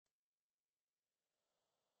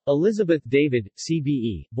Elizabeth David,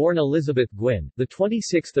 CBE, born Elizabeth Gwynn, the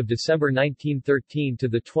 26th of December 1913 to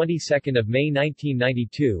the 22nd of May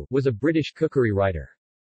 1992, was a British cookery writer.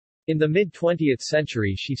 In the mid-20th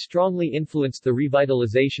century she strongly influenced the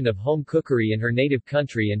revitalization of home cookery in her native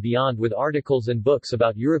country and beyond with articles and books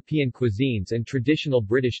about European cuisines and traditional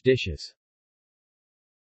British dishes.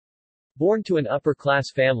 Born to an upper-class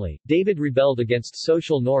family, David rebelled against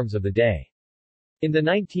social norms of the day. In the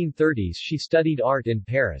 1930s she studied art in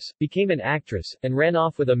Paris, became an actress, and ran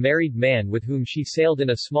off with a married man with whom she sailed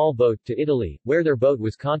in a small boat to Italy, where their boat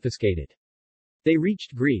was confiscated. They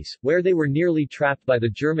reached Greece, where they were nearly trapped by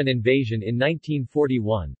the German invasion in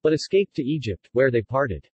 1941, but escaped to Egypt, where they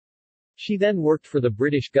parted. She then worked for the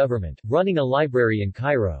British government, running a library in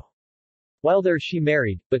Cairo. While there she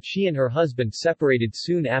married, but she and her husband separated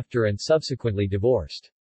soon after and subsequently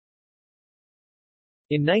divorced.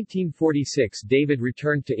 In 1946 David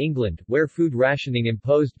returned to England, where food rationing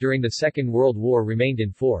imposed during the Second World War remained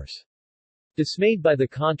in force. Dismayed by the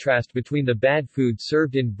contrast between the bad food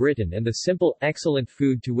served in Britain and the simple, excellent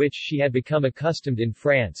food to which she had become accustomed in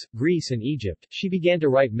France, Greece and Egypt, she began to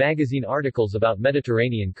write magazine articles about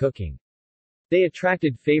Mediterranean cooking. They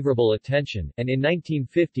attracted favorable attention, and in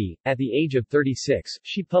 1950, at the age of 36,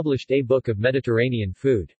 she published a book of Mediterranean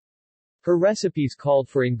food. Her recipes called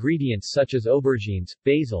for ingredients such as aubergines,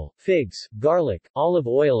 basil, figs, garlic, olive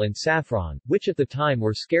oil and saffron, which at the time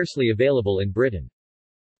were scarcely available in Britain.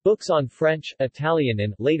 Books on French, Italian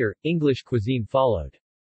and, later, English cuisine followed.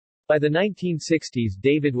 By the 1960s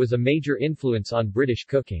David was a major influence on British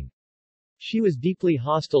cooking. She was deeply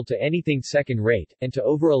hostile to anything second-rate, and to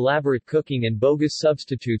over-elaborate cooking and bogus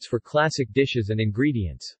substitutes for classic dishes and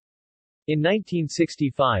ingredients. In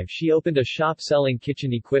 1965 she opened a shop selling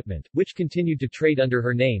kitchen equipment, which continued to trade under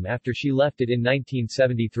her name after she left it in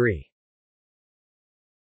 1973.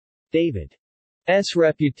 David's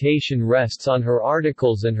reputation rests on her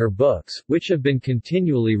articles and her books, which have been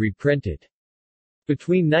continually reprinted.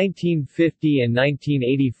 Between 1950 and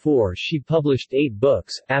 1984 she published 8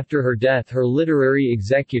 books. After her death her literary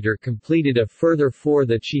executor completed a further 4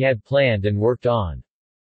 that she had planned and worked on.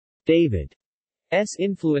 David's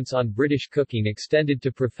influence on British cooking extended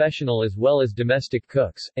to professional as well as domestic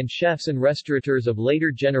cooks, and chefs and restaurateurs of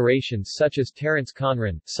later generations such as Terence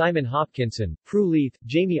Conran, Simon Hopkinson, Prue Leith,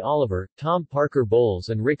 Jamie Oliver, Tom Parker Bowles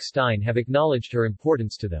and Rick Stein have acknowledged her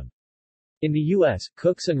importance to them. In the U.S.,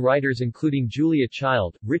 cooks and writers including Julia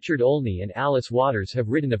Child, Richard Olney and Alice Waters have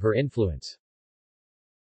written of her influence.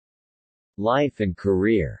 Life and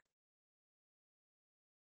career.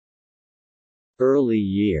 Early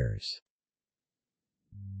years.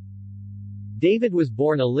 David was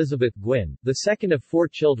born Elizabeth Gwynn, the second of 4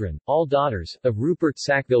 children, all daughters, of Rupert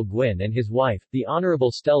Sackville Gwynn and his wife, the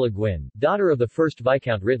Honourable Stella Gwynn, daughter of the 1st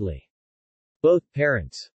Viscount Ridley. Both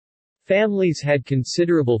parents' families had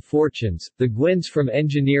considerable fortunes, the Gwynns from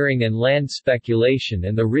engineering and land speculation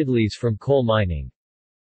and the Ridleys from coal mining.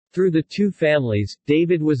 Through the 2 families,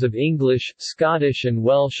 David was of English, Scottish and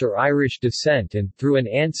Welsh or Irish descent and, through an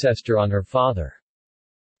ancestor on her father's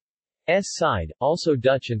side, also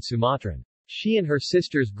Dutch and Sumatran. She and her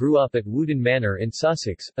sisters grew up at Wootton Manor in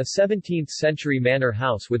Sussex, a 17th-century manor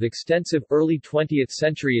house with extensive, early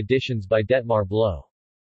 20th-century additions by Detmar Blow.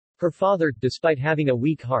 Her father, despite having a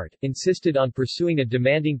weak heart, insisted on pursuing a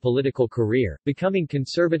demanding political career, becoming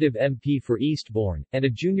Conservative MP for Eastbourne, and a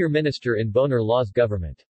junior minister in Bonar Law's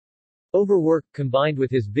government. Overwork, combined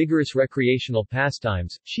with his vigorous recreational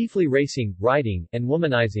pastimes, chiefly racing, riding, and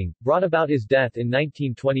womanizing, brought about his death in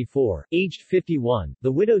 1924, aged 51.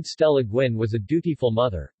 The widowed Stella Gwynn was a dutiful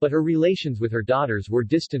mother, but her relations with her daughters were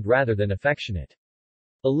distant rather than affectionate.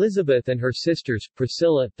 Elizabeth and her sisters,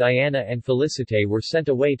 Priscilla, Diana and Felicite were sent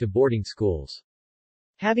away to boarding schools.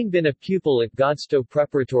 Having been a pupil at Godstow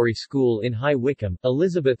Preparatory School in High Wycombe,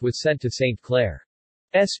 Elizabeth was sent to St. Clair's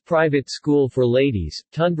private school for ladies,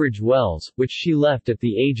 Tunbridge Wells, which she left at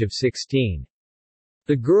the age of 16.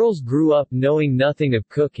 The girls grew up knowing nothing of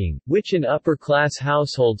cooking, which in upper-class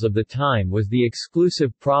households of the time was the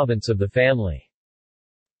exclusive province of the family's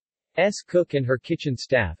cook and her kitchen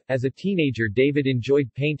staff. As a teenager David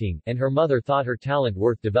enjoyed painting, and her mother thought her talent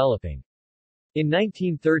worth developing. In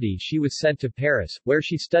 1930 she was sent to Paris, where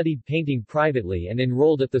she studied painting privately and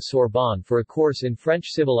enrolled at the Sorbonne for a course in French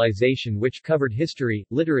civilization which covered history,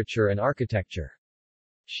 literature and architecture.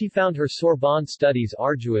 She found her Sorbonne studies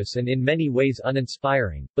arduous and in many ways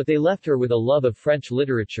uninspiring, but they left her with a love of French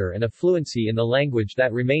literature and a fluency in the language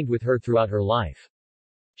that remained with her throughout her life.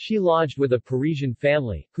 She lodged with a Parisian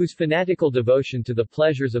family, whose fanatical devotion to the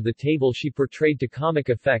pleasures of the table she portrayed to comic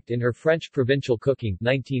effect in her French provincial cooking,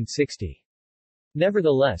 1960.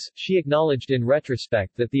 Nevertheless, she acknowledged in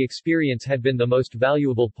retrospect that the experience had been the most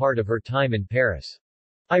valuable part of her time in Paris.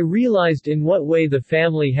 I realized in what way the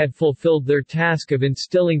family had fulfilled their task of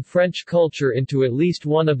instilling French culture into at least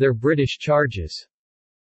one of their British charges.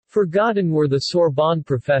 Forgotten were the Sorbonne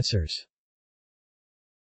professors.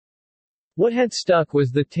 What had stuck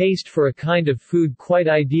was the taste for a kind of food quite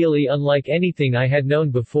ideally unlike anything I had known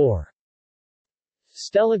before.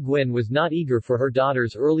 Stella Gwynn was not eager for her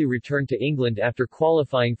daughter's early return to England after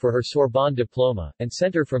qualifying for her Sorbonne diploma, and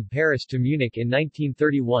sent her from Paris to Munich in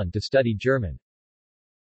 1931 to study German.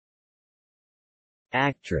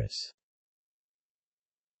 Actress.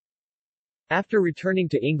 After returning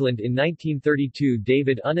to England in 1932,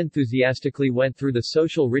 David unenthusiastically went through the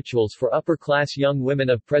social rituals for upper-class young women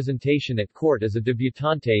of presentation at court as a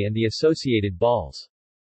debutante and the associated balls.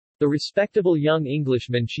 The respectable young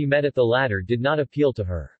Englishmen she met at the latter did not appeal to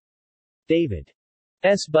her.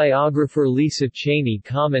 David's biographer Lisa Cheney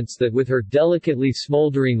comments that with her delicately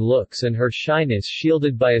smoldering looks and her shyness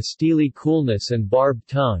shielded by a steely coolness and barbed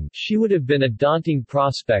tongue, she would have been a daunting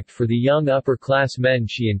prospect for the young upper-class men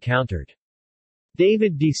she encountered.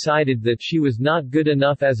 David decided that she was not good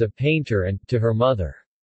enough as a painter and, to her mother's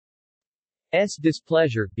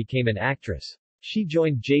displeasure, became an actress. She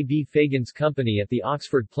joined J.B. Fagan's company at the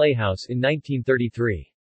Oxford Playhouse in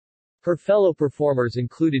 1933. Her fellow performers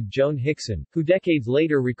included Joan Hickson, who decades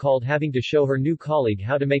later recalled having to show her new colleague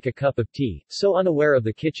how to make a cup of tea, so unaware of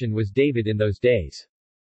the kitchen was David in those days.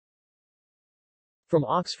 From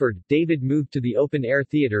Oxford, David moved to the open-air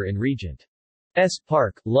theatre in Regent's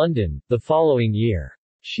Park, London, the following year.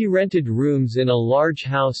 She rented rooms in a large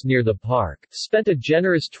house near the park, spent a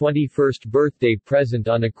generous 21st birthday present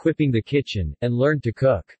on equipping the kitchen, and learned to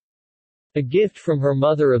cook. A gift from her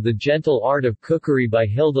mother of The Gentle Art of Cookery by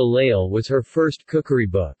Hilda Lale was her first cookery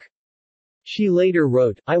book. She later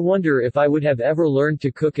wrote, I wonder if I would have ever learned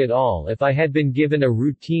to cook at all if I had been given a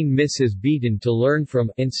routine Mrs. Beeton to learn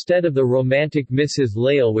from, instead of the romantic Mrs.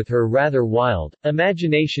 Lale with her rather wild,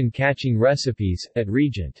 imagination-catching recipes. At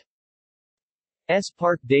Regent's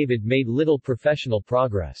Park, David made little professional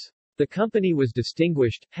progress. The company was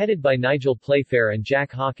distinguished, headed by Nigel Playfair and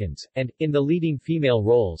Jack Hawkins, and, in the leading female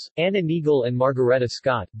roles, Anna Neagle and Margaretta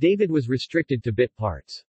Scott, David was restricted to bit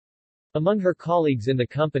parts. Among her colleagues in the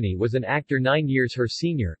company was an actor 9 years her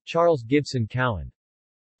senior, Charles Gibson Cowan.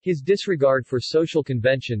 His disregard for social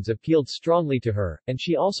conventions appealed strongly to her, and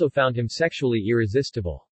she also found him sexually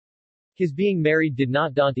irresistible. His being married did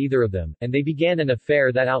not daunt either of them, and they began an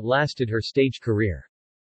affair that outlasted her stage career.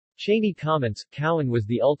 Cheney comments, Cowan was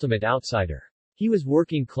the ultimate outsider. He was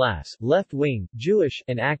working class, left-wing, Jewish,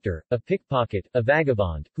 an actor, a pickpocket, a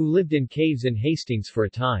vagabond, who lived in caves in Hastings for a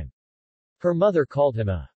time. Her mother called him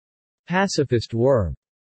a pacifist worm.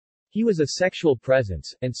 He was a sexual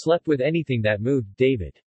presence, and slept with anything that moved.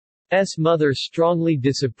 David's mother strongly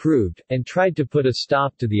disapproved, and tried to put a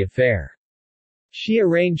stop to the affair. She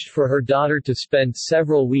arranged for her daughter to spend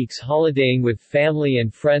several weeks holidaying with family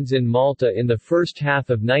and friends in Malta in the first half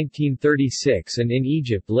of 1936 and in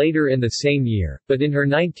Egypt later in the same year, but in her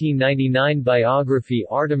 1999 biography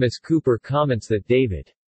Artemis Cooper comments that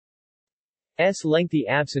David's lengthy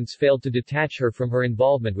absence failed to detach her from her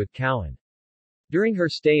involvement with Cowan. During her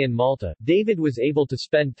stay in Malta, David was able to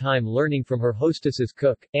spend time learning from her hostess's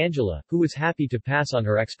cook, Angela, who was happy to pass on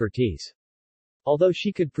her expertise. Although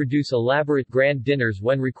she could produce elaborate grand dinners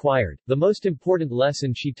when required, the most important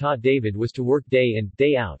lesson she taught David was to work day in,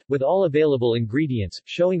 day out, with all available ingredients,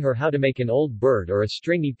 showing her how to make an old bird or a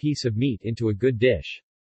stringy piece of meat into a good dish.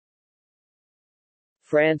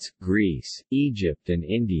 France, Greece, Egypt and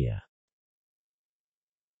India.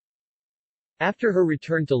 After her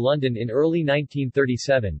return to London in early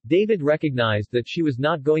 1937, David recognized that she was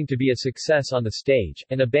not going to be a success on the stage,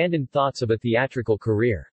 and abandoned thoughts of a theatrical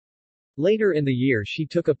career. Later in the year she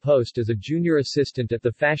took a post as a junior assistant at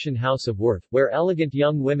the fashion house of Worth, where elegant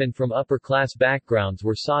young women from upper-class backgrounds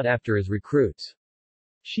were sought after as recruits.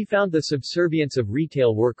 She found the subservience of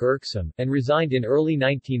retail work irksome, and resigned in early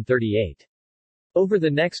 1938. Over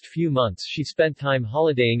the next few months she spent time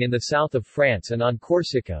holidaying in the south of France and on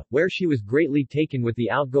Corsica, where she was greatly taken with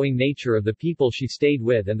the outgoing nature of the people she stayed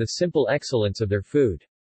with and the simple excellence of their food.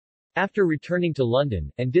 After returning to London,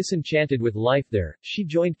 and disenchanted with life there, she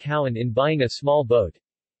joined Cowan in buying a small boat,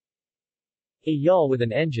 a yawl with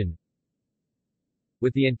an engine,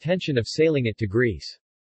 with the intention of sailing it to Greece.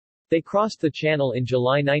 They crossed the Channel in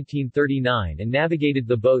July 1939 and navigated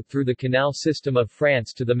the boat through the canal system of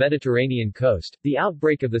France to the Mediterranean coast. The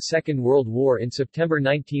outbreak of the Second World War in September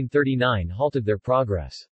 1939 halted their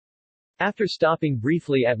progress. After stopping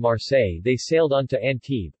briefly at Marseille, they sailed on to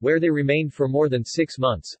Antibes, where they remained for more than 6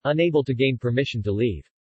 months, unable to gain permission to leave.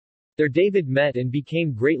 There David met and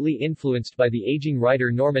became greatly influenced by the aging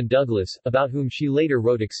writer Norman Douglas, about whom she later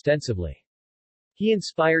wrote extensively. He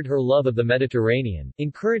inspired her love of the Mediterranean,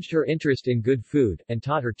 encouraged her interest in good food, and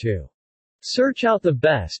taught her to search out the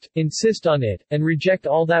best, insist on it, and reject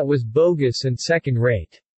all that was bogus and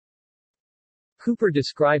second-rate. Cooper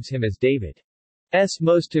describes him as David's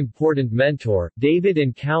most important mentor. David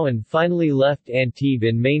and Cowan finally left Antibes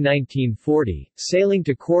in May 1940, sailing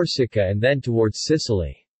to Corsica and then towards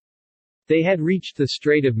Sicily. They had reached the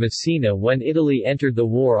Strait of Messina when Italy entered the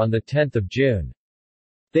war on 10 June.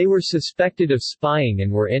 They were suspected of spying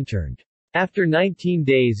and were interned. After 19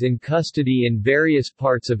 days in custody in various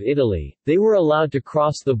parts of Italy, they were allowed to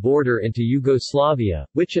cross the border into Yugoslavia,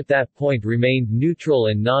 which at that point remained neutral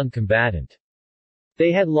and non-combatant.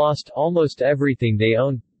 They had lost almost everything they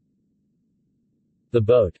owned: the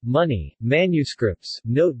boat, money, manuscripts,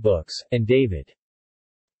 notebooks, and David's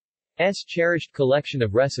cherished collection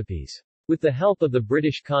of recipes. With the help of the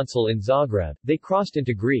British consul in Zagreb, they crossed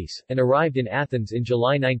into Greece, and arrived in Athens in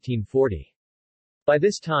July 1940. By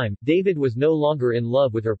this time, David was no longer in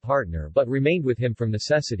love with her partner but remained with him from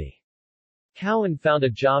necessity. Cowan found a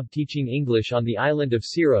job teaching English on the island of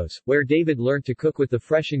Syros, where David learned to cook with the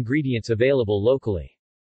fresh ingredients available locally.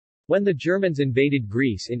 When the Germans invaded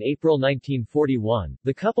Greece in April 1941,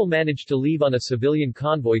 the couple managed to leave on a civilian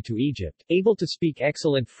convoy to Egypt. Able to speak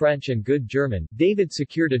excellent French and good German, David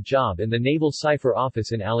secured a job in the Naval Cipher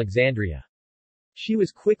Office in Alexandria. She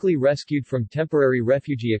was quickly rescued from temporary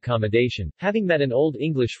refugee accommodation, having met an old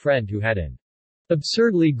English friend who had an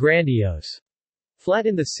absurdly grandiose flat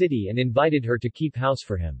in the city and invited her to keep house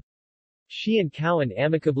for him. She and Cowan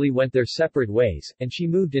amicably went their separate ways, and she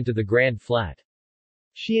moved into the grand flat.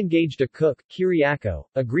 She engaged a cook, Kyriako,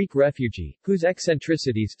 a Greek refugee, whose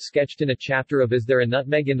eccentricities, sketched in a chapter of Is There a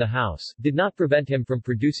Nutmeg in the House, did not prevent him from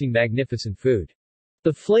producing magnificent food.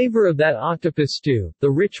 The flavor of that octopus stew,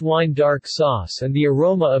 the rich wine dark sauce and the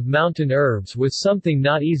aroma of mountain herbs was something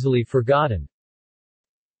not easily forgotten.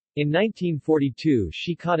 In 1942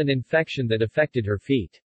 she caught an infection that affected her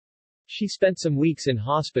feet. She spent some weeks in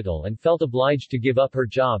hospital and felt obliged to give up her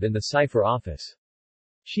job in the cipher office.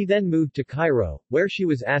 She then moved to Cairo, where she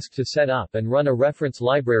was asked to set up and run a reference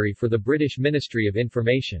library for the British Ministry of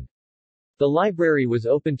Information. The library was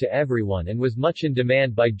open to everyone and was much in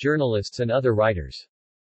demand by journalists and other writers.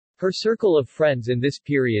 Her circle of friends in this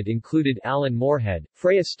period included Alan Moorhead,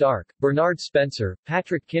 Freya Stark, Bernard Spencer,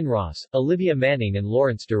 Patrick Kinross, Olivia Manning and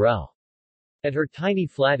Lawrence Durrell. At her tiny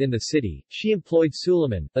flat in the city, she employed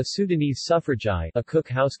Suleiman, a Sudanese suffragette, a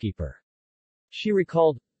cook-housekeeper. She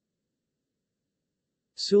recalled,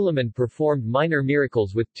 Suleiman performed minor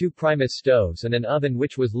miracles with 2 Primus stoves and an oven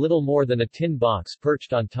which was little more than a tin box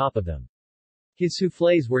perched on top of them. His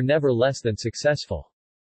soufflés were never less than successful.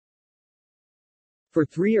 For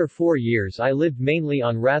 3 or 4 years I lived mainly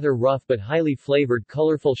on rather rough but highly flavored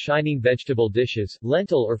colorful shining vegetable dishes,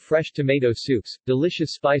 lentil or fresh tomato soups,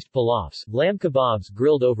 delicious spiced pilafs, lamb kebabs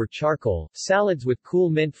grilled over charcoal, salads with cool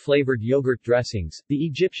mint-flavored yogurt dressings, the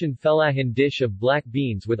Egyptian fellahin dish of black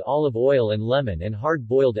beans with olive oil and lemon and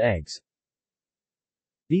hard-boiled eggs.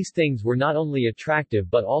 These things were not only attractive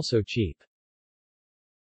but also cheap.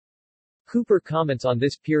 Cooper comments on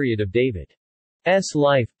this period of David's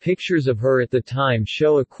life. Pictures of her at the time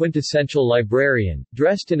show a quintessential librarian,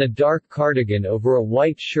 dressed in a dark cardigan over a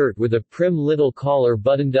white shirt with a prim little collar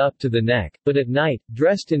buttoned up to the neck, but at night,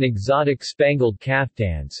 dressed in exotic spangled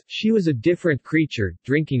caftans, she was a different creature,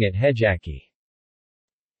 drinking at Hejaki's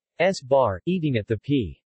bar, eating at the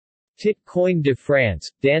Petit Coin de France,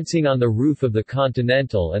 dancing on the roof of the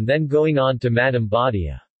Continental and then going on to Madame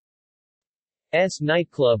Badia's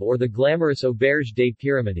nightclub or the glamorous Auberge des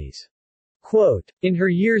Pyramides. Quote, in her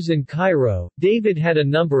years in Cairo, David had a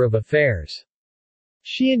number of affairs.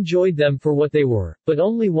 She enjoyed them for what they were, but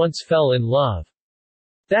only once fell in love.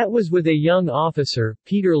 That was with a young officer,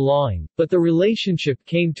 Peter Lawing, but the relationship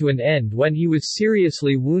came to an end when he was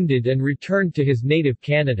seriously wounded and returned to his native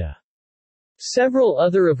Canada. Several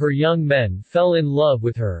other of her young men fell in love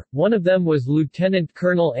with her, one of them was Lieutenant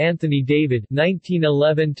Colonel Anthony David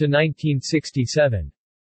 1911–1967.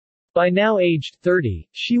 By now aged 30,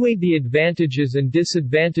 she weighed the advantages and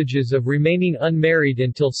disadvantages of remaining unmarried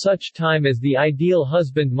until such time as the ideal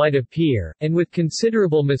husband might appear, and with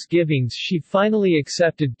considerable misgivings she finally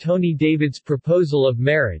accepted Tony David's proposal of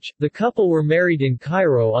marriage. The couple were married in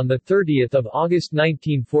Cairo on 30 August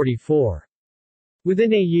 1944.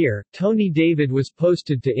 Within a year, Tony David was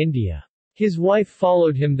posted to India. His wife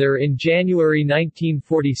followed him there in January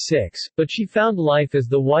 1946, but she found life as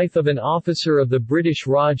the wife of an officer of the British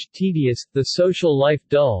Raj tedious, the social life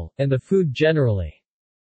dull, and the food generally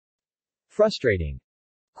frustrating.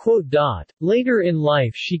 Later in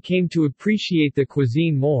life she came to appreciate the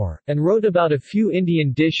cuisine more, and wrote about a few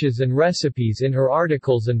Indian dishes and recipes in her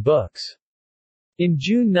articles and books. In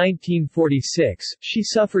June 1946, she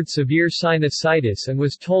suffered severe sinusitis and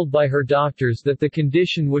was told by her doctors that the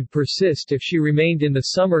condition would persist if she remained in the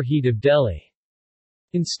summer heat of Delhi.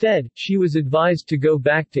 Instead, she was advised to go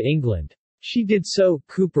back to England. She did so,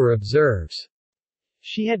 Cooper observes.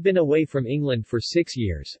 She had been away from England for 6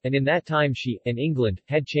 years, and in that time she, and England,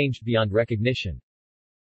 had changed beyond recognition.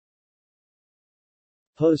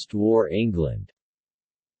 Post-war England.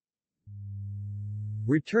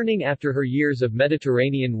 Returning after her years of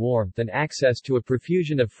Mediterranean warmth and access to a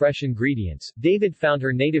profusion of fresh ingredients, David found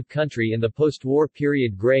her native country in the post-war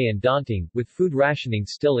period grey and daunting, with food rationing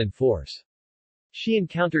still in force. She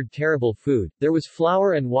encountered terrible food. There was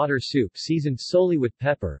flour and water soup seasoned solely with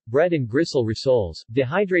pepper, bread and gristle rissoles,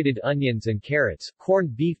 dehydrated onions and carrots,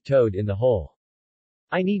 corned beef towed in the whole.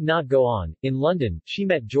 I need not go on. In London, she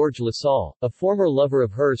met George Lasalle, a former lover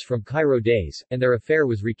of hers from Cairo days, and their affair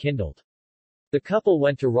was rekindled. The couple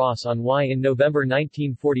went to Ross-on-Wye in November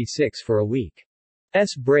 1946 for a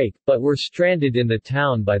week's break, but were stranded in the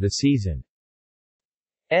town by the season's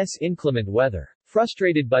inclement weather.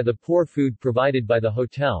 Frustrated by the poor food provided by the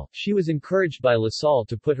hotel, she was encouraged by Lasalle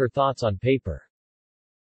to put her thoughts on paper.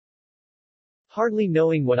 Hardly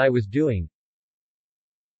knowing what I was doing,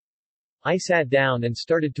 I sat down and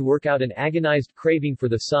started to work out an agonized craving for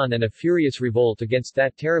the sun and a furious revolt against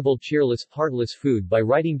that terrible cheerless, heartless food by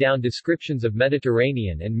writing down descriptions of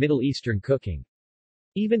Mediterranean and Middle Eastern cooking.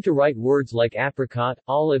 Even to write words like apricot,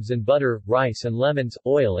 olives and butter, rice and lemons,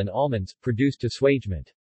 oil and almonds, produced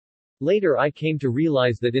assuagement. Later I came to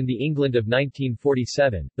realize that in the England of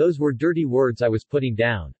 1947, those were dirty words I was putting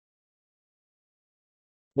down.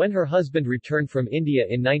 When her husband returned from India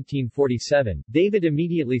in 1947, David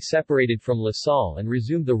immediately separated from Lasalle and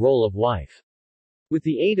resumed the role of wife. With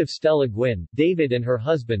the aid of Stella Gwynn, David and her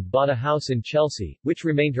husband bought a house in Chelsea, which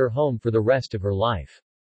remained her home for the rest of her life.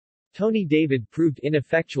 Tony David proved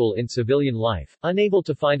ineffectual in civilian life. Unable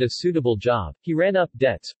to find a suitable job, he ran up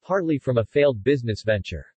debts, partly from a failed business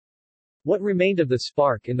venture. What remained of the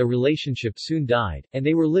spark in the relationship soon died, and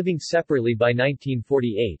they were living separately by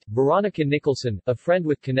 1948. Veronica Nicholson, a friend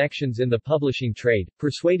with connections in the publishing trade,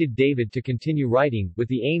 persuaded David to continue writing, with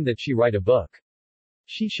the aim that she write a book.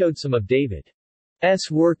 She showed some of David's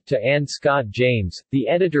work to Anne Scott James, the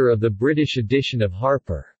editor of the British edition of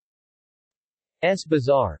Harper's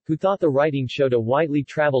Bazaar, who thought the writing showed a widely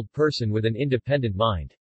traveled person with an independent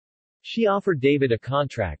mind. She offered David a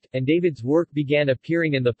contract, and David's work began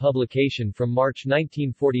appearing in the publication from March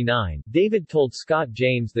 1949. David told Scott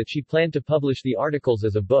James that she planned to publish the articles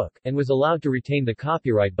as a book, and was allowed to retain the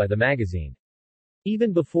copyright by the magazine.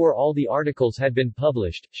 Even before all the articles had been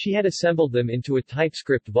published, she had assembled them into a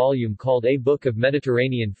typescript volume called A Book of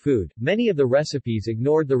Mediterranean Food. Many of the recipes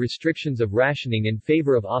ignored the restrictions of rationing in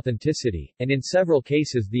favor of authenticity, and in several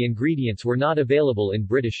cases the ingredients were not available in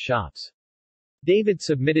British shops. David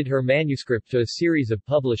submitted her manuscript to a series of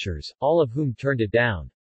publishers, all of whom turned it down.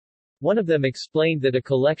 One of them explained that a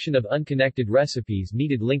collection of unconnected recipes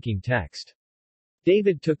needed linking text.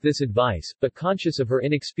 David took this advice, but conscious of her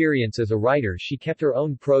inexperience as a writer, she kept her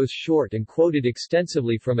own prose short and quoted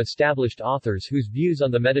extensively from established authors whose views on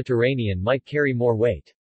the Mediterranean might carry more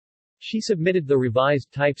weight. She submitted the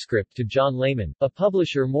revised typescript to John Layman, a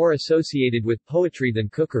publisher more associated with poetry than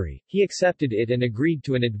cookery. He accepted it and agreed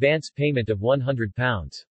to an advance payment of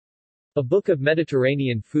 £100. A Book of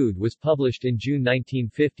Mediterranean Food was published in June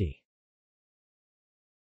 1950.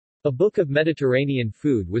 A Book of Mediterranean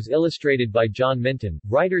Food was illustrated by John Minton.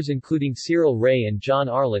 Writers including Cyril Ray and John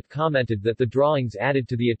Arlott commented that the drawings added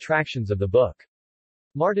to the attractions of the book.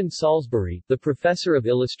 Martin Salisbury, the professor of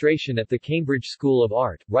illustration at the Cambridge School of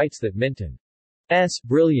Art, writes that Minton's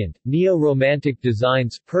brilliant, neo-romantic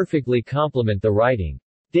designs perfectly complement the writing.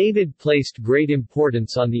 David placed great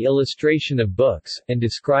importance on the illustration of books, and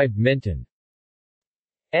described Minton's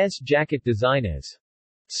jacket design as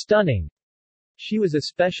stunning. She was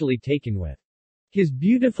especially taken with his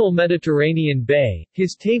beautiful Mediterranean bay,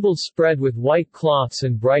 his tables spread with white cloths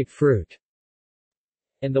and bright fruit,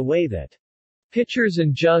 and the way that pitchers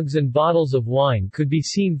and jugs and bottles of wine could be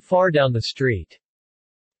seen far down the street.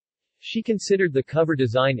 She considered the cover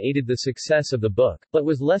design aided the success of the book, but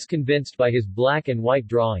was less convinced by his black and white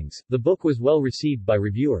drawings. The book was well received by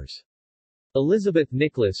reviewers. Elizabeth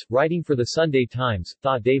Nicholas, writing for the Sunday Times,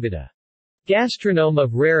 thought David a gastronome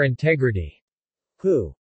of rare integrity,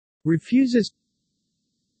 who refuses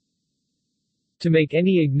to make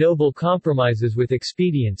any ignoble compromises with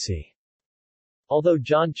expediency. Although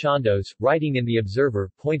John Chandos, writing in The Observer,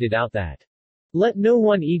 pointed out that, "Let no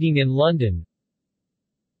one eating in London,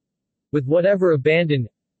 with whatever abandon,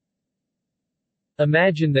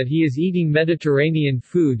 imagine that he is eating Mediterranean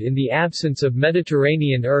food in the absence of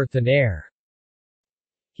Mediterranean earth and air."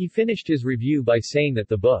 He finished his review by saying that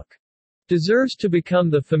the book deserves to become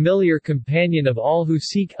the familiar companion of all who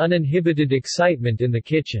seek uninhibited excitement in the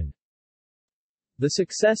kitchen. The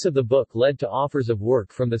success of the book led to offers of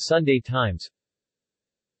work from the Sunday Times,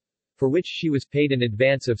 for which she was paid an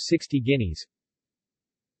advance of 60 guineas.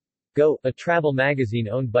 Go, a travel magazine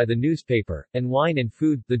owned by the newspaper, and Wine and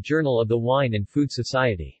Food, the journal of the Wine and Food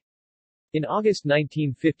Society. In August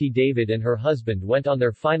 1950, David and her husband went on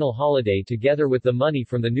their final holiday together with the money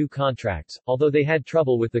from the new contracts, although they had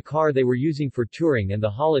trouble with the car they were using for touring and the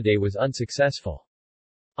holiday was unsuccessful.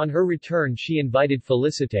 On her return, she invited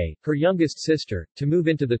Félicité, her youngest sister, to move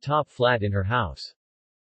into the top flat in her house.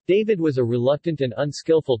 David was a reluctant and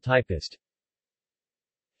unskillful typist.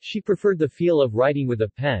 She preferred the feel of writing with a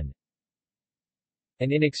pen,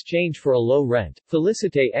 and in exchange for a low rent,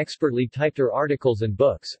 Félicité expertly typed her articles and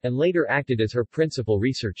books, and later acted as her principal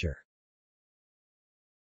researcher.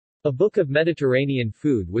 A Book of Mediterranean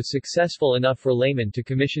Food was successful enough for Lehmann to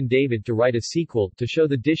commission David to write a sequel, to show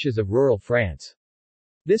the dishes of rural France.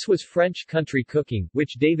 This was French Country Cooking,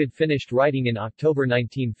 which David finished writing in October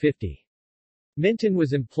 1950. Minton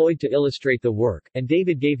was employed to illustrate the work, and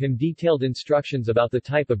David gave him detailed instructions about the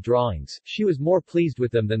type of drawings. She was more pleased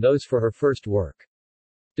with them than those for her first work.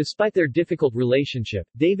 Despite their difficult relationship,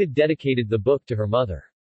 David dedicated the book to her mother.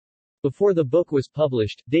 Before the book was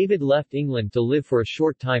published, David left England to live for a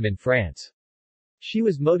short time in France. She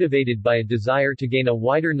was motivated by a desire to gain a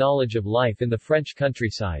wider knowledge of life in the French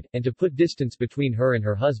countryside, and to put distance between her and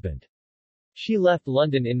her husband. She left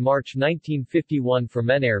London in March 1951 for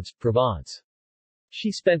Menerbes, Provence. She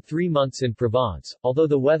spent 3 months in Provence. Although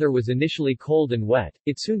the weather was initially cold and wet,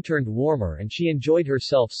 it soon turned warmer and she enjoyed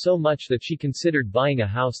herself so much that she considered buying a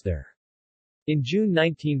house there. In June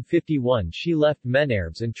 1951 she left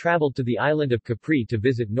Menerbes and traveled to the island of Capri to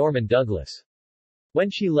visit Norman Douglas. When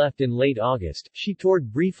she left in late August, she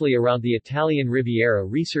toured briefly around the Italian Riviera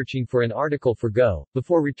researching for an article for Go,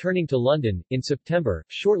 before returning to London. In September,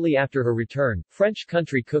 shortly after her return, French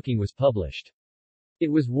Country Cooking was published. It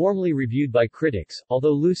was warmly reviewed by critics,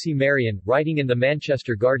 although Lucy Marion, writing in the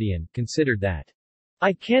Manchester Guardian, considered that,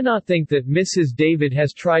 "I cannot think that Mrs. David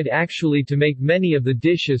has tried actually to make many of the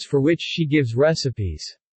dishes for which she gives recipes."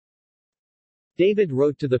 David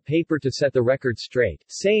wrote to the paper to set the record straight,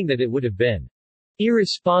 saying that it would have been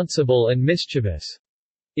irresponsible and mischievous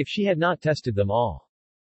if she had not tested them all.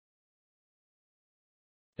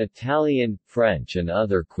 Italian, French and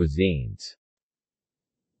other cuisines.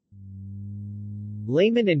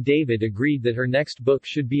 Lehmann and David agreed that her next book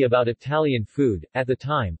should be about Italian food. At the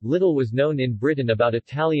time, little was known in Britain about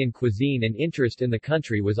Italian cuisine and interest in the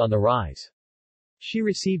country was on the rise. She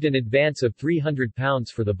received an advance of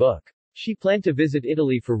 £300 for the book. She planned to visit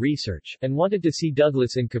Italy for research, and wanted to see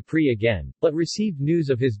Douglas in Capri again, but received news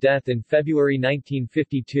of his death in February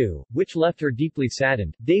 1952, which left her deeply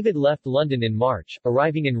saddened. David left London in March,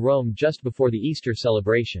 arriving in Rome just before the Easter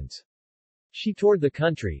celebrations. She toured the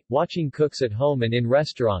country, watching cooks at home and in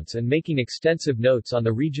restaurants and making extensive notes on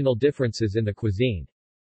the regional differences in the cuisine.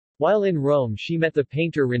 While in Rome she met the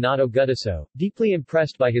painter Renato Gutiso. Deeply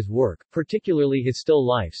impressed by his work, particularly his still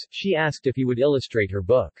lifes, she asked if he would illustrate her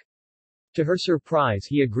book. To her surprise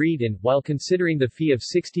he agreed and, while considering the fee of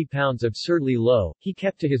 £60 absurdly low, he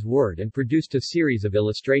kept to his word and produced a series of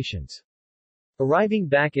illustrations. Arriving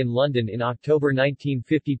back in London in October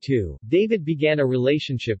 1952, David began a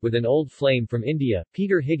relationship with an old flame from India,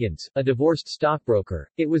 Peter Higgins, a divorced stockbroker.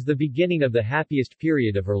 It was the beginning of the happiest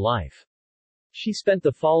period of her life. She spent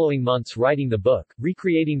the following months writing the book,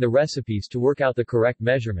 recreating the recipes to work out the correct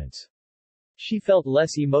measurements. She felt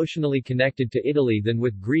less emotionally connected to Italy than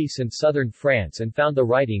with Greece and southern France and found the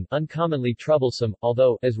writing uncommonly troublesome,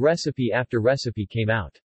 although, as recipe after recipe came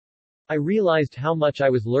out, I realized how much I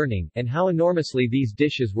was learning, and how enormously these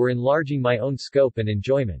dishes were enlarging my own scope and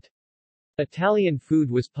enjoyment. Italian Food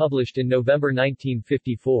was published in November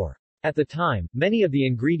 1954. At the time, many of the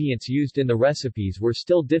ingredients used in the recipes were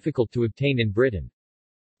still difficult to obtain in Britain.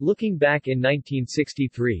 Looking back in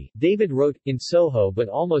 1963, David wrote, in Soho but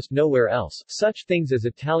almost nowhere else, such things as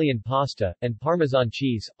Italian pasta, and Parmesan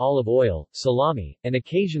cheese, olive oil, salami, and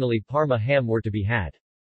occasionally Parma ham were to be had.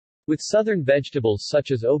 With southern vegetables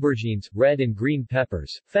such as aubergines, red and green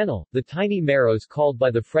peppers, fennel, the tiny marrows called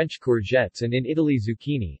by the French courgettes and in Italy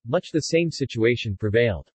zucchini, much the same situation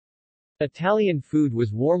prevailed. Italian food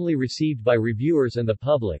was warmly received by reviewers and the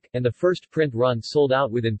public, and the first print run sold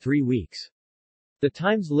out within 3 weeks. The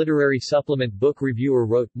Times literary supplement book reviewer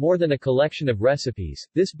wrote, "More than a collection of recipes,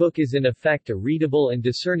 this book is in effect a readable and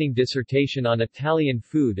discerning dissertation on Italian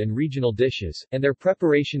food and regional dishes, and their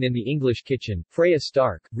preparation in the English kitchen." Freya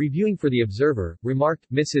Stark, reviewing for The Observer, remarked,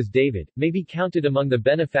 "Mrs. David may be counted among the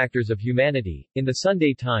benefactors of humanity." In the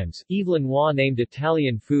Sunday Times, Evelyn Waugh named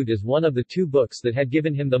Italian food as one of the 2 books that had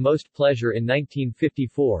given him the most pleasure in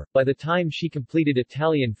 1954. By the time she completed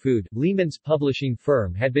Italian Food, Lehman's publishing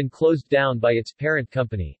firm had been closed down by its parent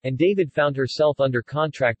company, and David found herself under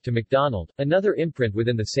contract to MacDonald, another imprint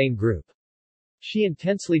within the same group. She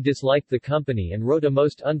intensely disliked the company and wrote a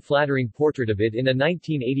most unflattering portrait of it in a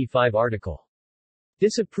 1985 article.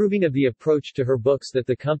 Disapproving of the approach to her books that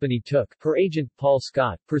the company took, her agent, Paul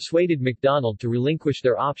Scott, persuaded MacDonald to relinquish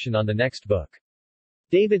their option on the next book.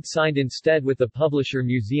 David signed instead with the publisher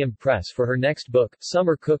Museum Press for her next book,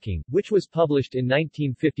 Summer Cooking, which was published in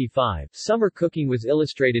 1955. Summer Cooking was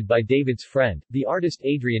illustrated by David's friend, the artist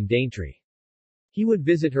Adrian Daintree. He would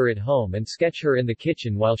visit her at home and sketch her in the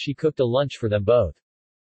kitchen while she cooked a lunch for them both.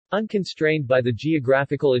 Unconstrained by the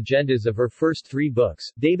geographical agendas of her first 3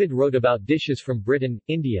 books, David wrote about dishes from Britain,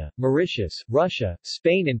 India, Mauritius, Russia,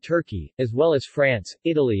 Spain and Turkey, as well as France,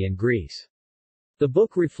 Italy and Greece. The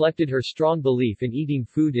book reflected her strong belief in eating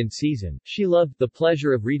food in season. She loved the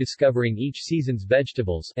pleasure of rediscovering each season's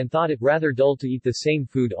vegetables and thought it rather dull to eat the same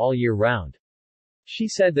food all year round. She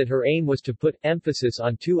said that her aim was to put emphasis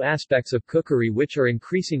on 2 aspects of cookery which are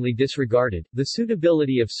increasingly disregarded: the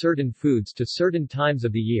suitability of certain foods to certain times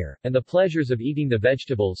of the year, and the pleasures of eating the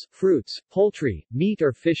vegetables, fruits, poultry, meat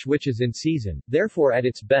or fish which is in season, therefore at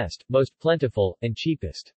its best, most plentiful, and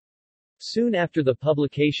cheapest. Soon after the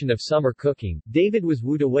publication of Summer Cooking, David was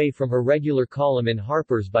wooed away from her regular column in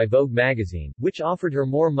Harper's by Vogue magazine, which offered her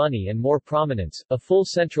more money and more prominence, a full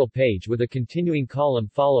central page with a continuing column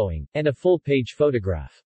following, and a full-page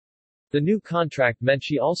photograph. The new contract meant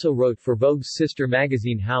she also wrote for Vogue's sister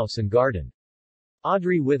magazine House and Garden.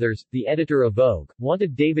 Audrey Withers, the editor of Vogue,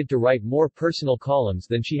 wanted David to write more personal columns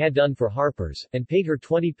than she had done for Harper's, and paid her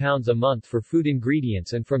 £20 a month for food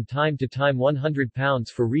ingredients and from time to time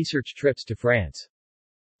 £100 for research trips to France.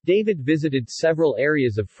 David visited several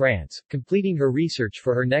areas of France, completing her research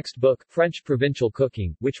for her next book, French Provincial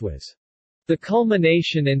Cooking, which was the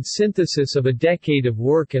culmination and synthesis of a decade of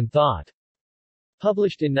work and thought.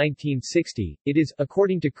 Published in 1960, it is,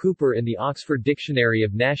 according to Cooper in the Oxford Dictionary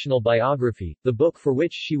of National Biography, the book for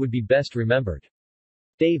which she would be best remembered.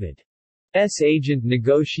 David's agent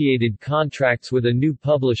negotiated contracts with a new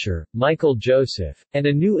publisher, Michael Joseph, and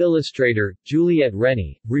a new illustrator, Juliette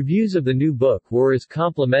Rennie. Reviews of the new book were as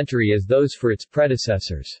complimentary as those for its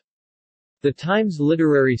predecessors. The Times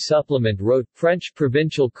Literary Supplement wrote, "French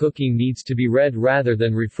provincial cooking needs to be read rather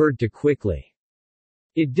than referred to quickly.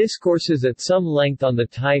 It discourses at some length on the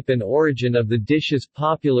type and origin of the dishes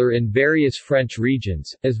popular in various French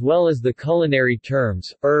regions, as well as the culinary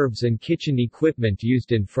terms, herbs and kitchen equipment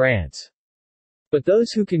used in France. But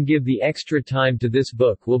those who can give the extra time to this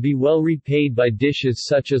book will be well repaid by dishes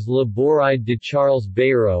such as Le Bourride de Charles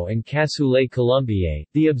Bayraud and Cassoulet Colombier."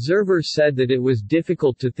 The Observer said that it was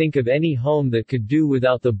difficult to think of any home that could do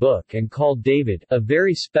without the book and called David a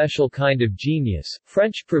very special kind of genius.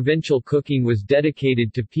 French provincial cooking was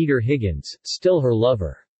dedicated to Peter Higgins, still her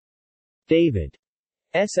lover. David's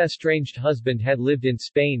estranged husband had lived in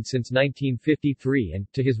Spain since 1953 and,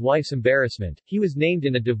 to his wife's embarrassment, he was named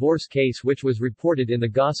in a divorce case which was reported in the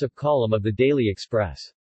gossip column of the Daily Express.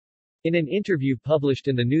 In an interview published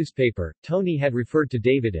in the newspaper, Tony had referred to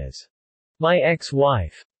David as my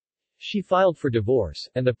ex-wife. She filed for divorce,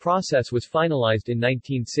 and the process was finalized in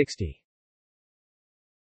 1960.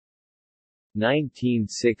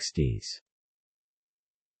 1960s.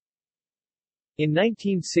 In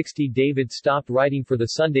 1960 David stopped writing for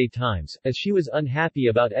the Sunday Times, as she was unhappy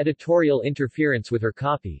about editorial interference with her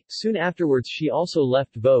copy. Soon afterwards she also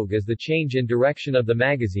left Vogue as the change in direction of the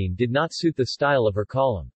magazine did not suit the style of her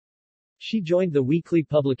column. She joined the weekly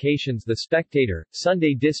publications The Spectator,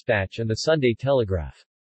 Sunday Dispatch and the Sunday Telegraph.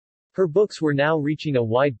 Her books were now reaching a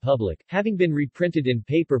wide public, having been reprinted in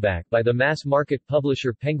paperback by the mass-market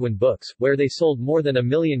publisher Penguin Books, where they sold more than 1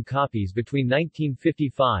 million copies between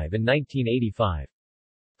 1955 and 1985.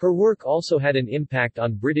 Her work also had an impact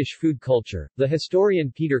on British food culture. The historian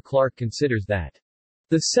Peter Clark considers that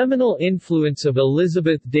The seminal influence of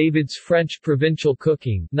Elizabeth David's French provincial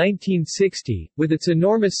cooking 1960, with its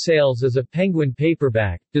enormous sales as a Penguin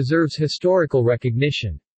paperback, deserves historical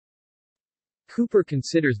recognition. Cooper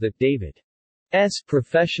considers that David's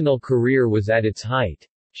professional career was at its height.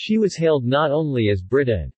 She was hailed not only as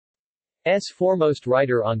Britain's foremost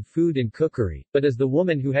writer on food and cookery, but as the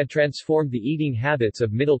woman who had transformed the eating habits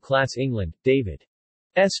of middle-class England.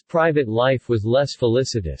 David's private life was less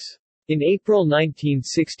felicitous. In April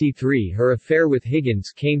 1963 her affair with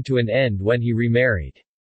Higgins came to an end when he remarried.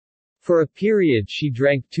 For a period she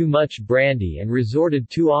drank too much brandy and resorted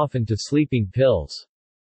too often to sleeping pills.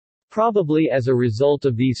 Probably as a result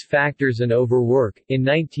of these factors and overwork, in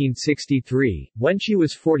 1963, when she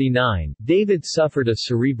was 49, David suffered a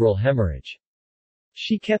cerebral hemorrhage.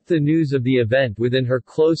 She kept the news of the event within her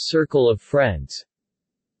close circle of friends.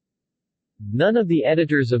 None of the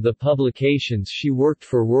editors of the publications she worked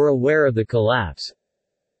for were aware of the collapse,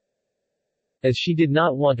 as she did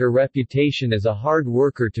not want her reputation as a hard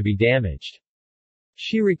worker to be damaged.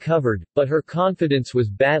 She recovered, but her confidence was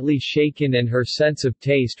badly shaken and her sense of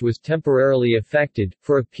taste was temporarily affected.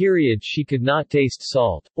 For a period she could not taste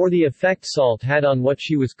salt, or the effect salt had on what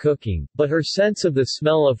she was cooking, but her sense of the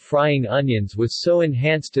smell of frying onions was so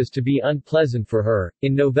enhanced as to be unpleasant for her.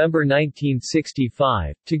 In November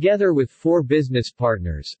 1965, together with 4 business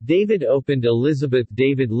partners, David opened Elizabeth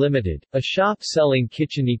David Limited, a shop selling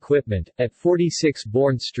kitchen equipment, at 46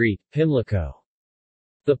 Bourne Street, Pimlico.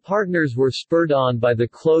 The partners were spurred on by the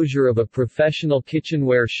closure of a professional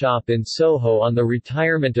kitchenware shop in Soho on the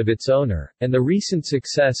retirement of its owner, and the recent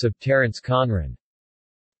success of Terence Conran's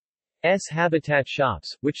Habitat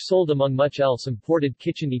shops, which sold among much else imported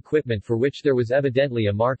kitchen equipment for which there was evidently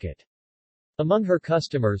a market. Among her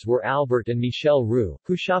customers were Albert and Michel Roux,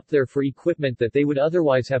 who shopped there for equipment that they would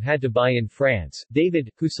otherwise have had to buy in France.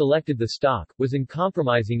 David, who selected the stock, was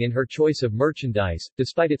uncompromising in her choice of merchandise.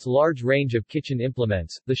 Despite its large range of kitchen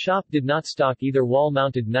implements, the shop did not stock either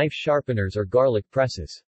wall-mounted knife sharpeners or garlic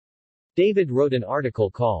presses. David wrote an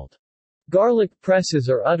article called, "Garlic Presses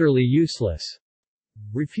Are Utterly Useless,"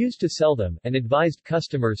 refused to sell them, and advised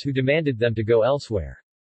customers who demanded them to go elsewhere.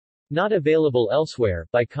 Not available elsewhere,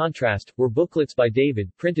 by contrast, were booklets by David,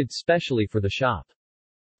 printed specially for the shop.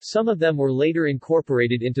 Some of them were later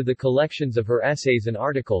incorporated into the collections of her essays and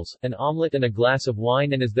articles, An Omelette and a Glass of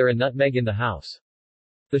Wine and Is There a Nutmeg in the House?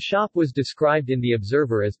 The shop was described in The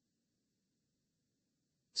Observer as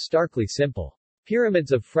starkly simple.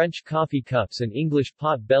 Pyramids of French coffee cups and English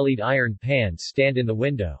pot-bellied iron pans stand in the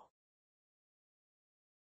window.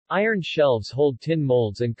 Iron shelves hold tin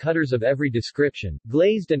molds and cutters of every description,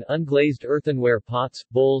 glazed and unglazed earthenware pots,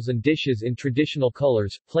 bowls and dishes in traditional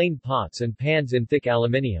colors, plain pots and pans in thick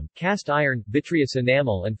aluminium, cast iron, vitreous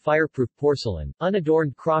enamel and fireproof porcelain,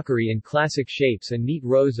 unadorned crockery in classic shapes and neat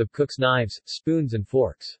rows of cook's knives, spoons and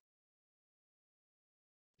forks.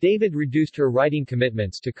 David reduced her writing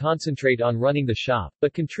commitments to concentrate on running the shop,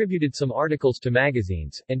 but contributed some articles to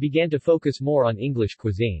magazines, and began to focus more on English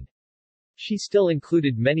cuisine. She still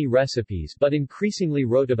included many recipes but increasingly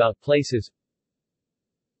wrote about places,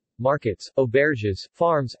 markets, auberges,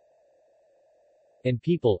 farms, and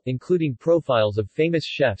people, including profiles of famous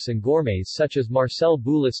chefs and gourmets such as Marcel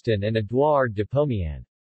Bouliston and Édouard de Pomian.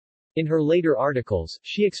 In her later articles,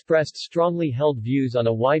 she expressed strongly held views on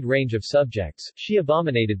a wide range of subjects. She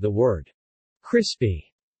abominated the word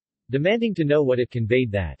crispy, demanding to know what it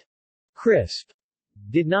conveyed that crisp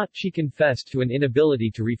did not. She confessed to an inability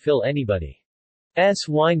to refill anybody's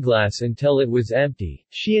wineglass until it was empty.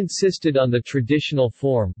 She insisted on the traditional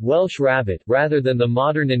form, Welsh rabbit, rather than the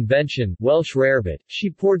modern invention, Welsh rarebit. She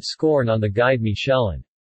poured scorn on the Guide Michelin's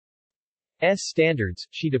standards.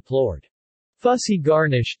 She deplored fussy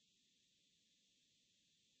garnish,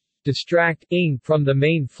 distracting from the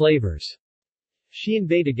main flavors. She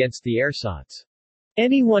inveighed against the ersatz.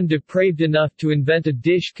 Anyone depraved enough to invent a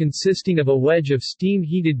dish consisting of a wedge of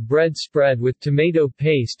steam-heated bread spread with tomato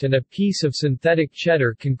paste and a piece of synthetic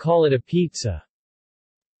cheddar can call it a pizza.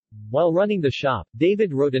 While running the shop,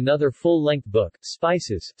 David wrote another full-length book,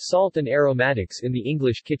 Spices, Salt and Aromatics in the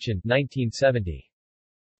English Kitchen, 1970.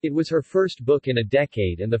 It was her first book in a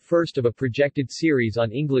decade and the first of a projected series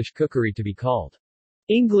on English cookery to be called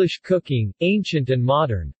English Cooking, Ancient and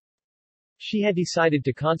Modern. She had decided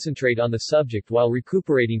to concentrate on the subject while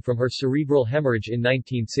recuperating from her cerebral hemorrhage in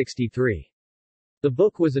 1963. The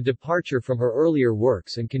book was a departure from her earlier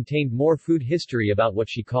works and contained more food history about what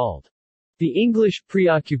she called the English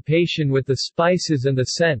preoccupation with the spices and the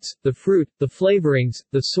scents, the fruit, the flavorings,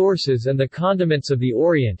 the sources and the condiments of the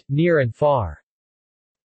Orient, near and far.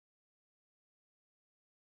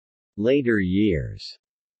 Later years.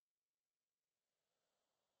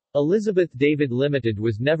 Elizabeth David Limited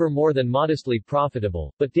was never more than modestly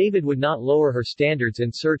profitable, but David would not lower her standards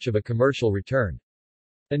in search of a commercial return.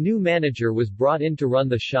 A new manager was brought in to run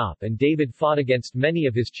the shop and David fought against many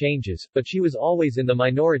of his changes, but she was always in the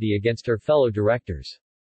minority against her fellow directors.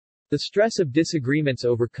 The stress of disagreements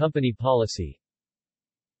over company policy,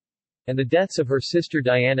 and the deaths of her sister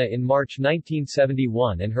Diana in March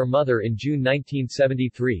 1971 and her mother in June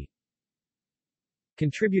 1973,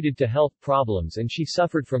 contributed to health problems and she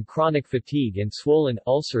suffered from chronic fatigue and swollen,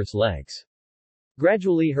 ulcerous legs.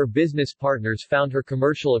 Gradually her business partners found her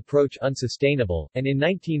commercial approach unsustainable, and in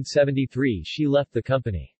 1973 she left the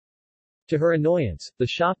company. To her annoyance, the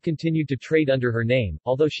shop continued to trade under her name,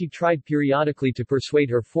 although she tried periodically to persuade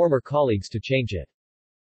her former colleagues to change it.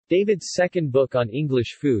 David's second book on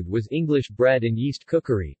English food was English Bread and Yeast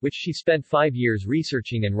Cookery, which she spent 5 years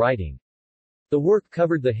researching and writing. The work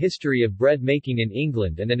covered the history of bread making in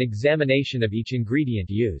England and an examination of each ingredient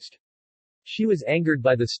used. She was angered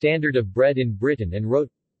by the standard of bread in Britain and wrote,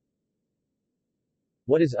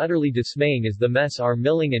 "What is utterly dismaying is the mess our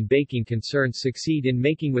milling and baking concerns succeed in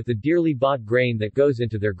making with the dearly bought grain that goes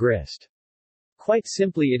into their grist. Quite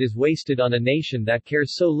simply it is wasted on a nation that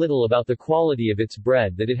cares so little about the quality of its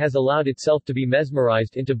bread that it has allowed itself to be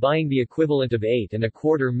mesmerized into buying the equivalent of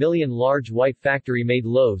 8.25 million large white factory-made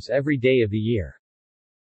loaves every day of the year."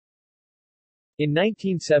 In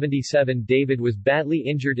 1977 David was badly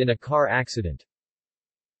injured in a car accident,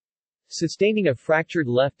 sustaining a fractured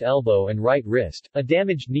left elbow and right wrist, a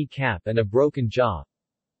damaged kneecap and a broken jaw,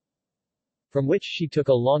 from which she took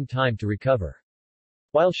a long time to recover.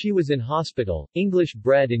 While she was in hospital, English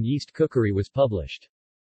Bread and Yeast Cookery was published.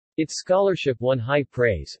 Its scholarship won high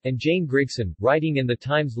praise, and Jane Grigson, writing in the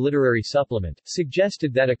Times Literary Supplement,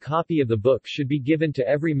 suggested that a copy of the book should be given to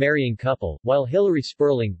every marrying couple, while Hilary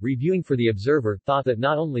Sperling, reviewing for The Observer, thought that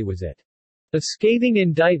not only was it a scathing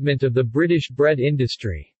indictment of the British bread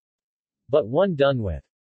industry, but one done with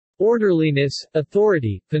orderliness,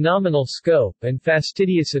 authority, phenomenal scope and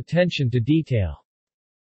fastidious attention to detail.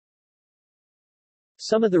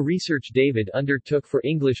 Some of the research David undertook for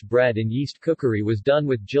English Bread and Yeast Cookery was done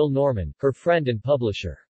with Jill Norman, her friend and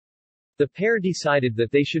publisher. The pair decided that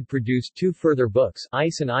they should produce 2 further books,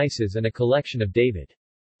 Ice and Ices, and a collection of David's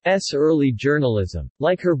early journalism.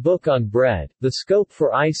 Like her book on bread, the scope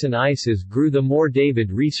for Ice and Ices grew the more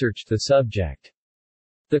David researched the subject.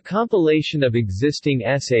 The compilation of existing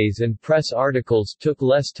essays and press articles took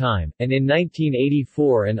less time, and in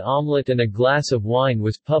 1984 An Omelette and a Glass of Wine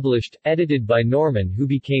was published, edited by Norman, who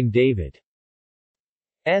became David's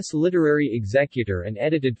literary executor and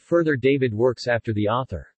edited further David works after the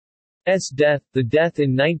author's death. The death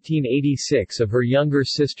in 1986 of her younger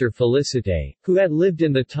sister Félicité, who had lived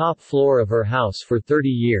in the top floor of her house for 30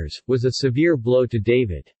 years, was a severe blow to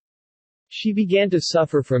David. She began to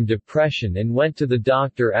suffer from depression and went to the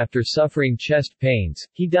doctor after suffering chest pains.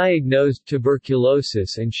 He diagnosed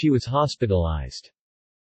tuberculosis and she was hospitalized.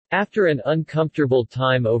 After an uncomfortable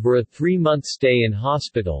time over a 3-month stay in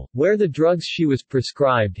hospital, where the drugs she was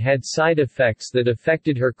prescribed had side effects that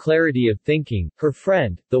affected her clarity of thinking, her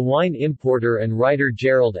friend, the wine importer and writer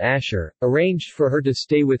Gerald Asher, arranged for her to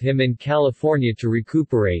stay with him in California to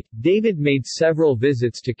recuperate. David made several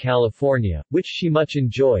visits to California, which she much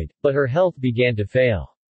enjoyed, but her health began to fail.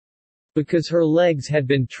 Because her legs had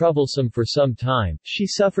been troublesome for some time, she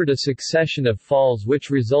suffered a succession of falls which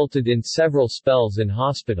resulted in several spells in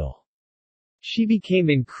hospital. She became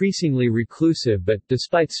increasingly reclusive but,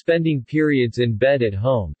 despite spending periods in bed at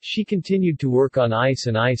home, she continued to work on Ice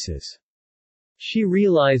and Ices. She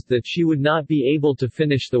realized that she would not be able to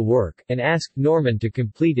finish the work, and asked Norman to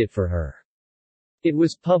complete it for her. It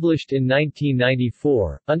was published in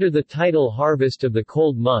 1994, under the title Harvest of the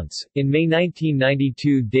Cold Months. In May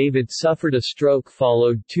 1992 David suffered a stroke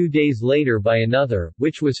followed 2 days later by another,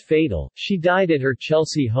 which was fatal. She died at her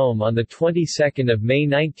Chelsea home on the 22nd of May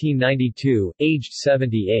 1992, aged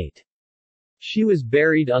 78. She was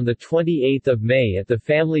buried on the 28th of May at the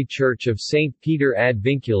family church of St. Peter ad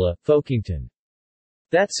Vincula, Folkeington.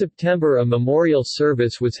 That September a memorial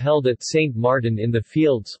service was held at St. Martin in the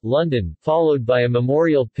Fields, London, followed by a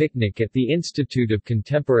memorial picnic at the Institute of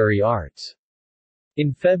Contemporary Arts.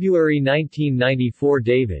 In February 1994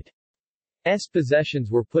 David's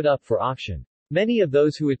possessions were put up for auction. Many of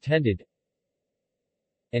those who attended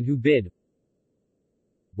and who bid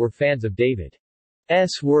were fans of David's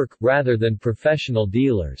work, rather than professional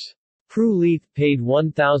dealers. Prue Leith paid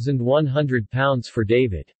 £1,100 for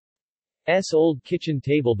David's old kitchen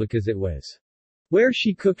table because it was where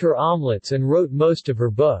she cooked her omelettes and wrote most of her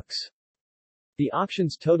books. The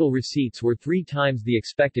auction's total receipts were 3 times the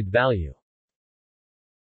expected value.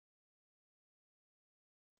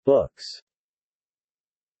 Books.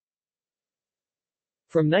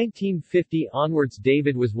 From 1950 onwards,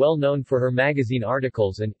 David was well known for her magazine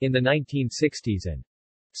articles and, in the 1960s and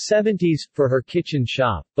 70s, for her kitchen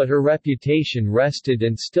shop, but her reputation rested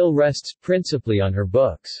and still rests principally on her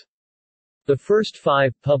books. The first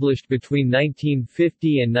 5, published between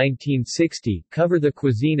 1950 and 1960, cover the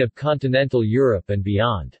cuisine of continental Europe and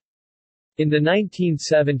beyond. In the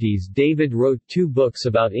 1970s, David wrote 2 books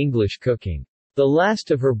about English cooking. The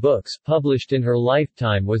last of her books, published in her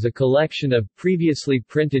lifetime, was a collection of previously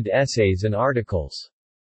printed essays and articles.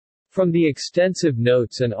 From the extensive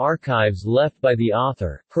notes and archives left by the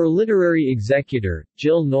author, her literary executor,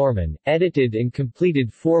 Jill Norman, edited and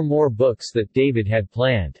completed 4 more books that David had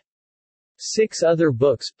planned. 6 other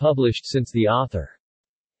books, published since the author's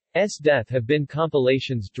death, have been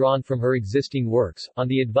compilations drawn from her existing works. On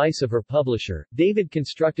the advice of her publisher, David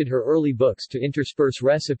constructed her early books to intersperse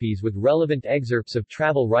recipes with relevant excerpts of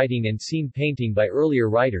travel writing and scene painting by earlier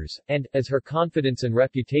writers, and, as her confidence and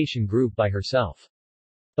reputation grew, by herself.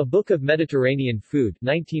 A Book of Mediterranean Food,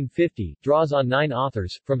 1950, draws on 9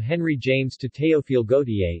 authors, from Henry James to Théophile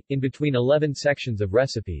Gautier, in between 11 sections of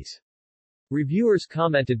recipes. Reviewers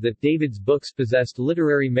commented that David's books possessed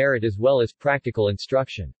literary merit as well as practical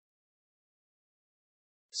instruction.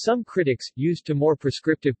 Some critics, used to more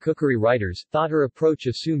prescriptive cookery writers, thought her approach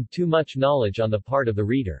assumed too much knowledge on the part of the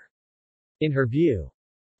reader. In her view,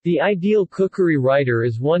 the ideal cookery writer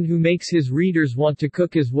is one who makes his readers want to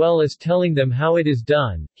cook as well as telling them how it is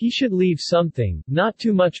done. He should leave something, not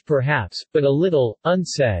too much perhaps, but a little,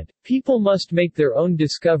 unsaid. People must make their own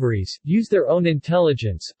discoveries, use their own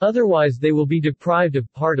intelligence, otherwise they will be deprived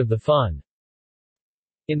of part of the fun.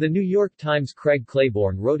 In the New York Times, Craig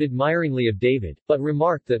Claiborne wrote admiringly of David, but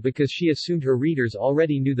remarked that because she assumed her readers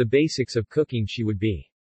already knew the basics of cooking, she would be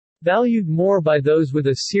valued more by those with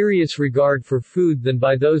a serious regard for food than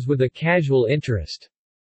by those with a casual interest.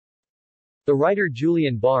 The writer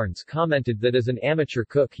Julian Barnes commented that as an amateur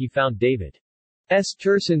cook he found David's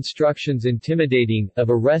terse instructions intimidating. Of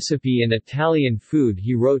a recipe in Italian food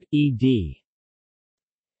he wrote, E.D.'s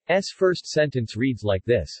first sentence reads like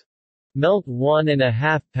this. Melt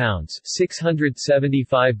 1½ pounds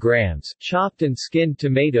 675 grams chopped and skinned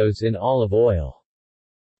tomatoes in olive oil.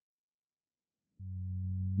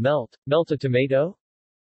 Melt a tomato?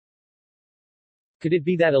 Could it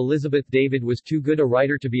be that Elizabeth David was too good a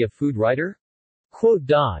writer to be a food writer?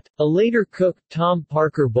 A later cook, Tom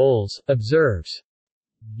Parker Bowles, observes,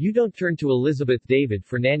 "You don't turn to Elizabeth David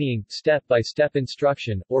for nannying, step-by-step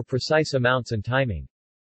instruction, or precise amounts and timing.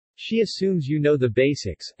 She assumes you know the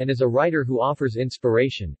basics, and is a writer who offers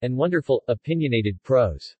inspiration, and wonderful, opinionated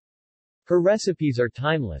prose. Her recipes are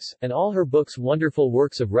timeless, and all her books wonderful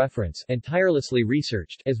works of reference, and tirelessly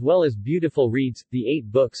researched, as well as beautiful reads. The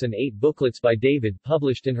 8 books and 8 booklets by David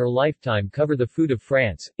published in her lifetime cover the food of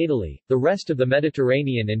France, Italy, the rest of the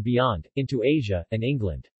Mediterranean and beyond, into Asia, and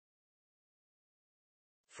England.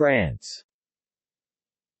 France.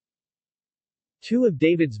 2 of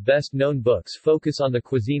David's best-known books focus on the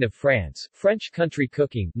cuisine of France, French Country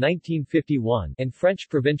Cooking, 1951, and French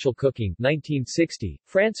Provincial Cooking, 1960.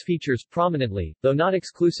 France features prominently, though not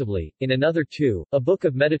exclusively, in another 2, A Book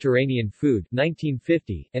of Mediterranean Food,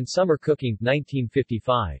 1950, and Summer Cooking,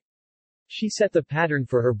 1955. She set the pattern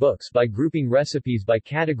for her books by grouping recipes by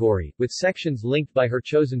category, with sections linked by her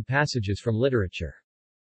chosen passages from literature.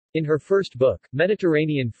 In her first book,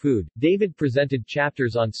 Mediterranean Food, David presented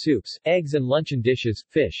chapters on soups, eggs and luncheon dishes,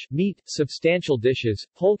 fish, meat, substantial dishes,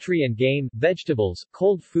 poultry and game, vegetables,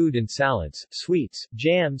 cold food and salads, sweets,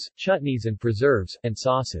 jams, chutneys and preserves, and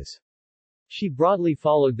sauces. She broadly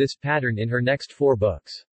followed this pattern in her next 4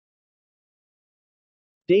 books.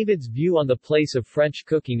 David's view on the place of French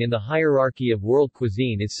cooking in the hierarchy of world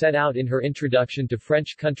cuisine is set out in her introduction to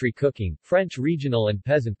French Country Cooking, French Regional and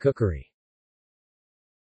Peasant Cookery.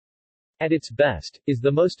 At its best, is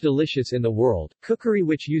the most delicious in the world, cookery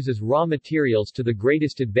which uses raw materials to the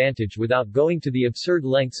greatest advantage without going to the absurd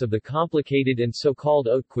lengths of the complicated and so-called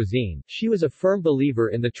haute cuisine. She was a firm believer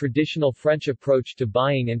in the traditional French approach to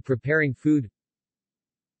buying and preparing food.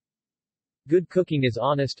 Good cooking is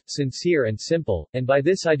honest, sincere and simple, and by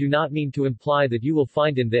this I do not mean to imply that you will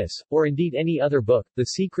find in this, or indeed any other book, the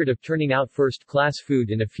secret of turning out first-class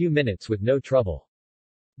food in a few minutes with no trouble.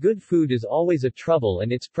 Good food is always a trouble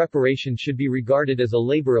and its preparation should be regarded as a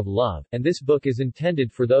labor of love, and this book is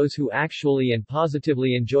intended for those who actually and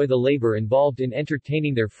positively enjoy the labor involved in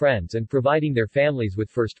entertaining their friends and providing their families with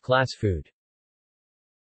first-class food.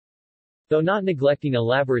 Though not neglecting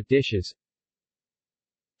elaborate dishes,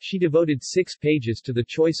 she devoted 6 pages to the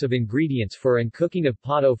choice of ingredients for and cooking of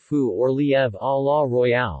pot au feu or lièvre à la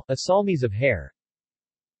royale, a salmis of hare,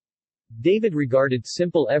 David regarded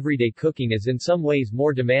simple everyday cooking as in some ways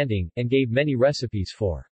more demanding, and gave many recipes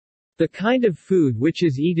for the kind of food which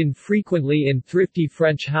is eaten frequently in thrifty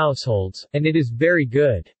French households, and it is very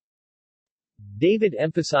good. David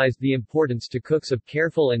emphasized the importance to cooks of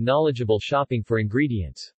careful and knowledgeable shopping for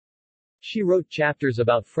ingredients. She wrote chapters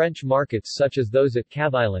about French markets such as those at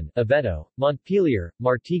Cavaillon, Avedo, Montpellier,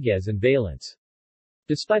 Martigues and Valence.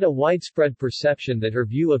 Despite a widespread perception that her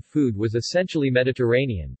view of food was essentially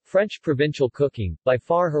Mediterranean, French provincial cooking, by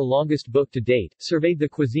far her longest book to date, surveyed the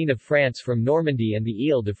cuisine of France from Normandy and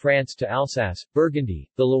the Ile-de-France to Alsace, Burgundy,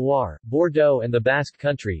 the Loire, Bordeaux and the Basque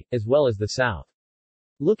Country, as well as the South.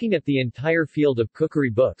 Looking at the entire field of cookery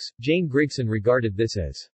books, Jane Grigson regarded this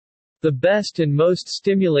as the best and most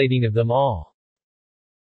stimulating of them all.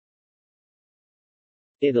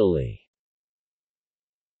 Italy.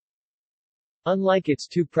 Unlike its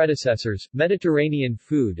two predecessors, Mediterranean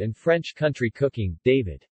food and French country cooking,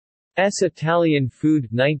 David's Italian Food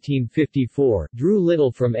 1954 drew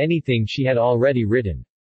little from anything she had already written.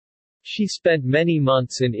 She spent many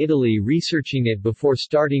months in Italy researching it before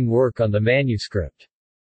starting work on the manuscript.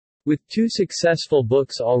 With two successful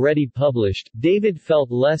books already published, David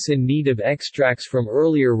felt less in need of extracts from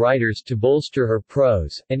earlier writers to bolster her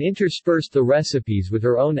prose, and interspersed the recipes with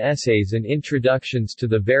her own essays and introductions to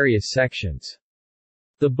the various sections.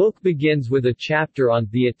 The book begins with a chapter on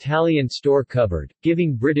the Italian store cupboard,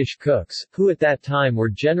 giving British cooks, who at that time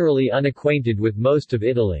were generally unacquainted with most of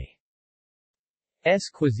Italy's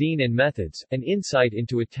cuisine and methods, an insight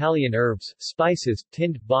into Italian herbs, spices,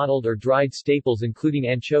 tinned, bottled or dried staples including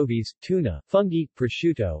anchovies, tuna, fungi,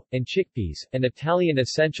 prosciutto, and chickpeas, and Italian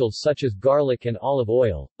essentials such as garlic and olive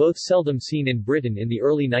oil, both seldom seen in Britain in the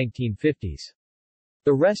early 1950s.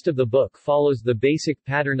 The rest of the book follows the basic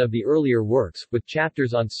pattern of the earlier works, with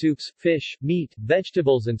chapters on soups, fish, meat,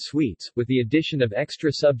 vegetables and sweets, with the addition of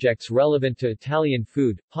extra subjects relevant to Italian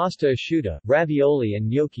food, pasta asciutta, ravioli and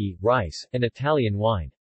gnocchi, rice, and Italian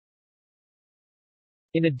wine.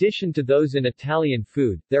 In addition to those in Italian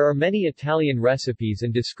food, there are many Italian recipes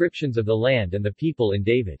and descriptions of the land and the people in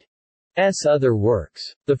David's other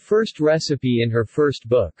works. The first recipe in her first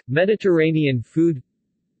book, Mediterranean Food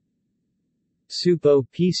Supo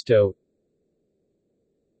Pisto,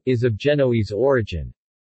 is of Genoese origin.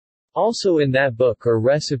 Also in that book are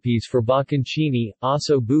recipes for bocconcini,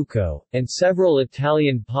 osso buco, and several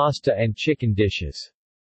Italian pasta and chicken dishes.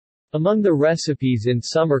 Among the recipes in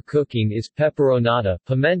summer cooking is peperonata,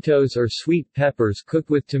 pimentos or sweet peppers cooked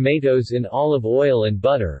with tomatoes in olive oil and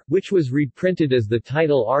butter, which was reprinted as the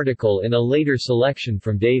title article in a later selection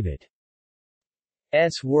from David's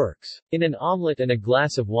works. In An Omelette and a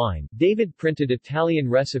Glass of Wine, David printed Italian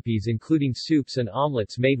recipes including soups and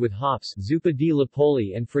omelettes made with hops, zuppa di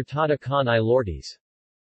Lipoli and frittata con I lortis.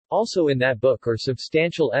 Also in that book are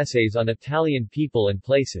substantial essays on Italian people and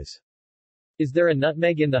places. Is There a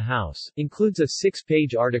Nutmeg in the House? Includes a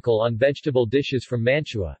 6-page article on vegetable dishes from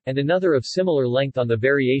Mantua, and another of similar length on the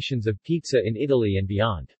variations of pizza in Italy and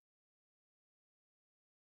beyond.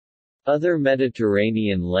 Other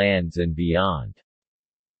Mediterranean lands and beyond.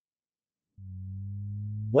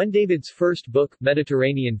 When David's first book,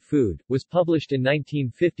 Mediterranean Food, was published in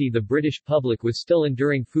 1950, the British public was still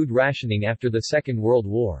enduring food rationing after the Second World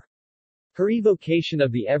War. Her evocation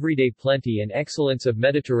of the everyday plenty and excellence of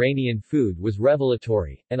Mediterranean food was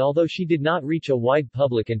revelatory, and although she did not reach a wide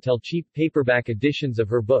public until cheap paperback editions of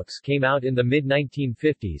her books came out in the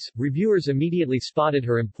mid-1950s, reviewers immediately spotted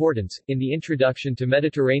her importance. In the introduction to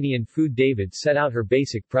Mediterranean Food, David set out her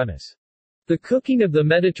basic premise. The cooking of the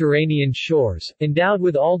Mediterranean shores, endowed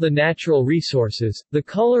with all the natural resources, the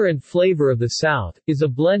color and flavor of the South, is a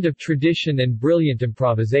blend of tradition and brilliant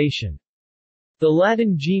improvisation. The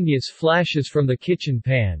Latin genius flashes from the kitchen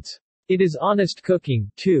pans. It is honest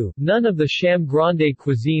cooking, too, none of the cham grande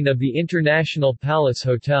cuisine of the International Palace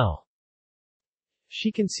Hotel.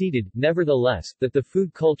 She conceded, nevertheless, that the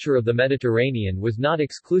food culture of the Mediterranean was not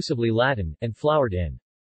exclusively Latin, and flowered in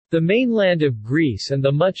the mainland of Greece and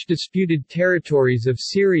the much disputed territories of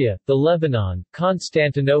Syria, the Lebanon,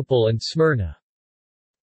 Constantinople and Smyrna.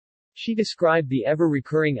 She described the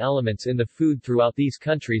ever-recurring elements in the food throughout these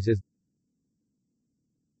countries as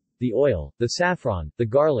the oil, the saffron, the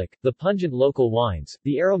garlic, the pungent local wines,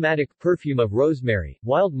 the aromatic perfume of rosemary,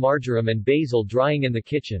 wild marjoram and basil drying in the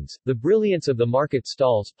kitchens, the brilliance of the market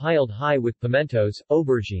stalls piled high with pimentos,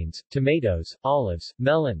 aubergines, tomatoes, olives,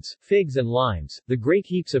 melons, figs and limes, the great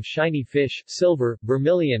heaps of shiny fish, silver,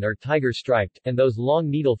 vermilion or tiger-striped, and those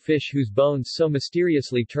long needle fish whose bones so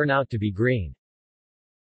mysteriously turn out to be green.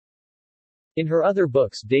 In her other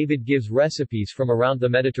books, David gives recipes from around the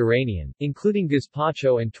Mediterranean, including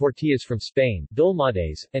gazpacho and tortillas from Spain,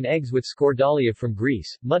 dolmades, and eggs with scordalia from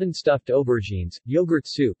Greece, mutton-stuffed aubergines, yogurt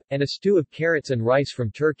soup, and a stew of carrots and rice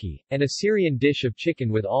from Turkey, and a Syrian dish of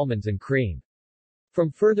chicken with almonds and cream. From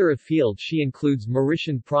further afield she includes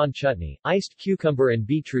Mauritian prawn chutney, iced cucumber and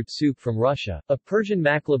beetroot soup from Russia, a Persian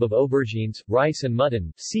maklab of aubergines, rice and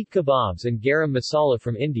mutton, seekh kebabs and garam masala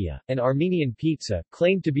from India, and Armenian pizza,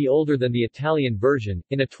 claimed to be older than the Italian version.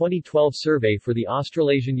 In a 2012 survey for the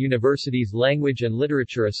Australasian University's Language and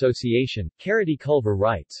Literature Association, Charity Culver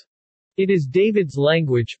writes, "It is David's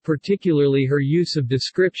language, particularly her use of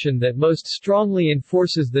description, that most strongly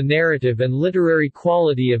enforces the narrative and literary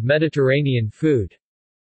quality of Mediterranean food.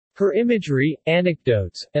 Her imagery,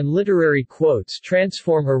 anecdotes, and literary quotes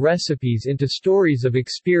transform her recipes into stories of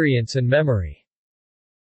experience and memory.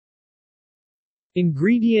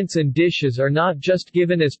 Ingredients and dishes are not just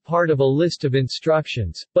given as part of a list of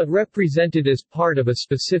instructions, but represented as part of a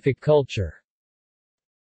specific culture."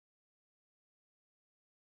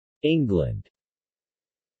 England.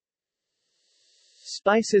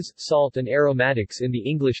 Spices, Salt and Aromatics in the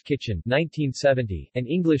English Kitchen 1970, and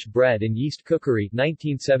English Bread and Yeast Cookery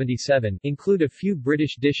 1977 include a few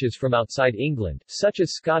British dishes from outside England, such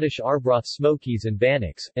as Scottish Arbroath smokies and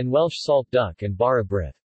bannocks, and Welsh salt duck and bara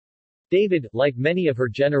brith. David, like many of her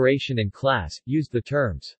generation and class, used the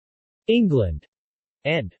terms England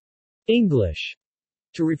and English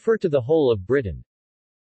to refer to the whole of Britain.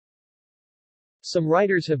 Some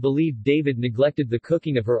writers have believed David neglected the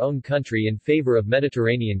cooking of her own country in favor of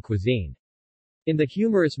Mediterranean cuisine. In the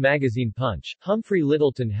humorous magazine Punch, Humphrey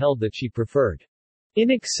Lyttelton held that she preferred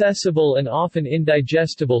inaccessible and often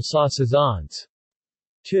indigestible saucisons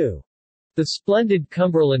to the splendid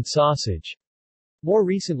Cumberland sausage. More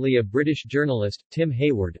recently, a British journalist, Tim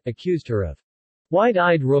Hayward, accused her of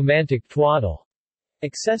wide-eyed romantic twaddle,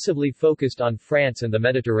 excessively focused on France and the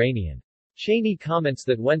Mediterranean. Cheney comments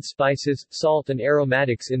that when Spices, Salt and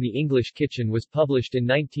Aromatics in the English Kitchen was published in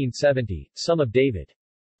 1970, some of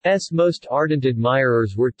David's most ardent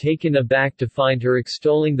admirers were taken aback to find her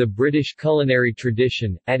extolling the British culinary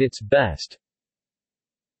tradition, at its best,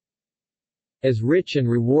 as rich and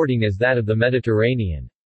rewarding as that of the Mediterranean.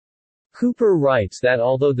 Cooper writes that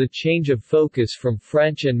although the change of focus from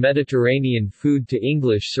French and Mediterranean food to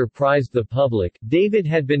English surprised the public, David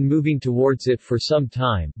had been moving towards it for some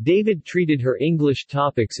time. David treated her English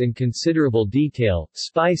topics in considerable detail.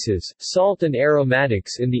 Spices, Salt and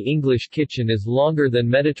Aromatics in the English Kitchen is longer than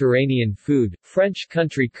Mediterranean food, French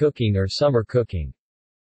country cooking or summer cooking.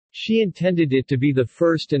 She intended it to be the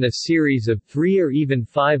first in a series of 3 or even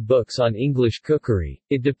 5 books on English cookery.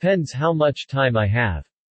 It depends how much time I have.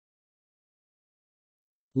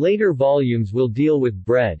 Later volumes will deal with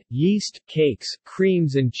bread, yeast, cakes,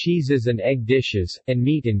 creams and cheeses and egg dishes, and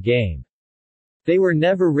meat and game. They were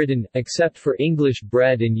never written, except for English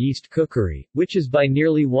Bread and Yeast Cookery, which is by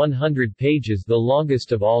nearly 100 pages the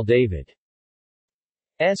longest of all David's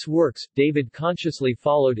works. David consciously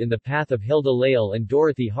followed in the path of Hilda Lale and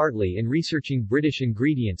Dorothy Hartley in researching British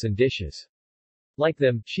ingredients and dishes. Like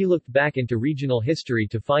them, she looked back into regional history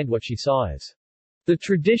to find what she saw as the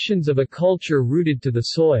traditions of a culture rooted to the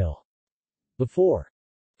soil before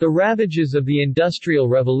the ravages of the Industrial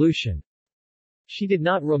Revolution. She did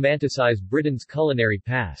not romanticize Britain's culinary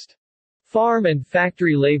past. Farm and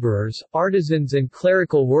factory laborers, artisans and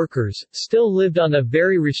clerical workers, still lived on a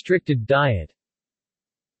very restricted diet.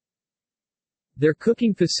 Their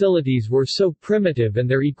cooking facilities were so primitive and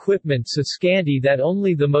their equipment so scanty that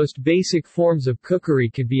only the most basic forms of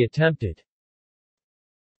cookery could be attempted.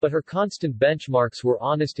 But her constant benchmarks were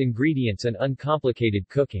honest ingredients and uncomplicated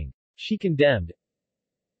cooking. She condemned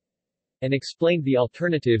and explained the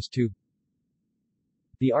alternatives to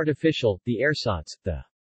the artificial, the ersatz, the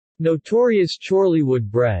notorious Chorleywood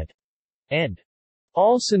bread, and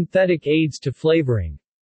all synthetic aids to flavoring.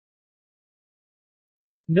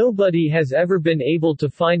 Nobody has ever been able to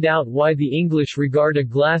find out why the English regard a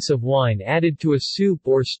glass of wine added to a soup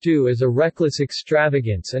or stew as a reckless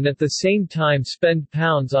extravagance and at the same time spend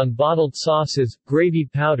pounds on bottled sauces, gravy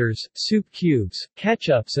powders, soup cubes,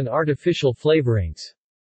 ketchups and artificial flavorings.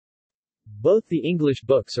 Both the English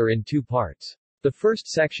books are in 2 parts. The first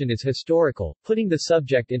section is historical, putting the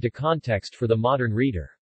subject into context for the modern reader.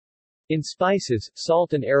 In Spices,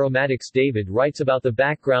 Salt and Aromatics, David writes about the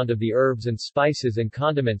background of the herbs and spices and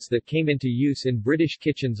condiments that came into use in British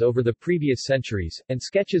kitchens over the previous centuries, and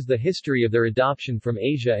sketches the history of their adoption from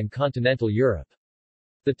Asia and continental Europe.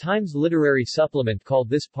 The Times literary supplement called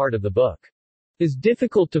this part of the book, "is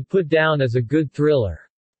difficult to put down as a good thriller."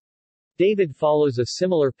 David follows a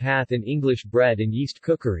similar path in English bread and yeast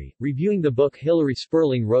cookery. Reviewing the book, Hilary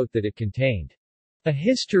Sperling wrote that it contained a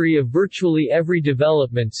history of virtually every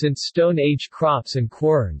development since Stone Age crops and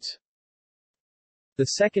querns. The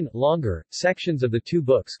second, longer, sections of the two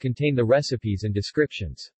books contain the recipes and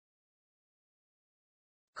descriptions.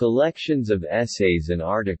 Collections of essays and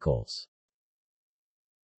articles.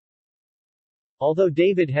 Although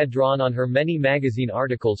David had drawn on her many magazine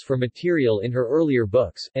articles for material in her earlier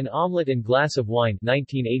books, An Omelette and Glass of Wine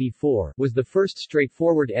 1984 was the first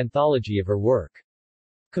straightforward anthology of her work.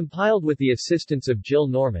 Compiled with the assistance of Jill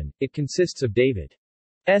Norman, it consists of David's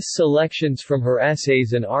selections from her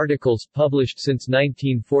essays and articles published since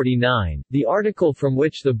 1949. The article from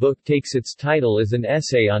which the book takes its title is an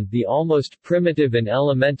essay on the almost primitive and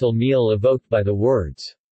elemental meal evoked by the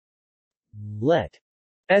words,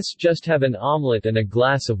 "Let's just have an omelette and a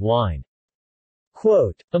glass of wine."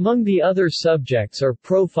 Quote, among the other subjects are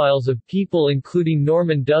profiles of people including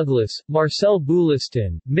Norman Douglas, Marcel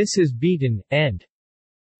Boulistin, Mrs. Beeton, and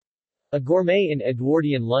a gourmet in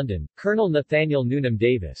Edwardian London, Colonel Nathaniel Newnham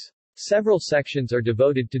Davis. Several sections are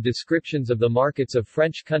devoted to descriptions of the markets of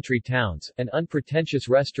French country towns, and unpretentious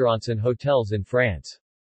restaurants and hotels in France.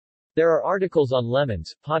 There are articles on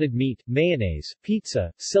lemons, potted meat, mayonnaise, pizza,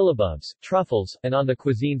 syllabubs, truffles, and on the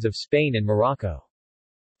cuisines of Spain and Morocco.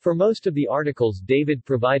 For most of the articles David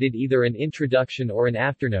provided either an introduction or an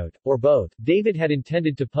afternote, or both. David had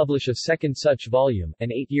intended to publish a second such volume,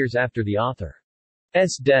 and 8 years after the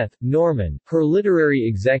author's death, Norman, her literary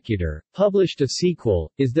executor, published a sequel,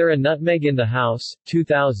 Is There a Nutmeg in the House?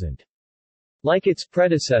 2000. Like its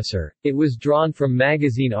predecessor, it was drawn from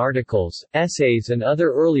magazine articles, essays and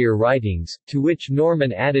other earlier writings, to which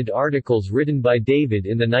Norman added articles written by David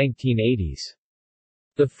in the 1980s.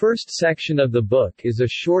 The first section of the book is a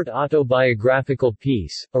short autobiographical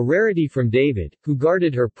piece, a rarity from David, who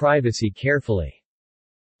guarded her privacy carefully.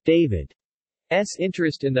 David's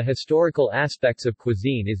interest in the historical aspects of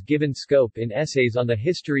cuisine is given scope in essays on the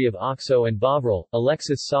history of Oxo and Bovril,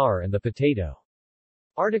 Alexis Sarr and the potato.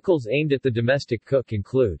 Articles aimed at the domestic cook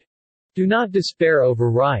include, Do Not Despair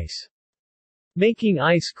Over Rice, Making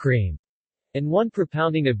Ice Cream, and one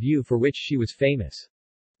propounding a view for which she was famous.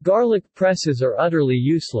 Garlic presses are utterly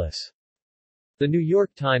useless. The New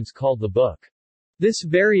York Times called the book, This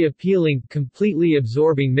very appealing, completely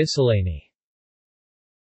absorbing miscellany.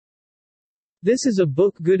 This is a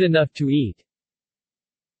book good enough to eat.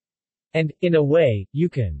 And, in a way, you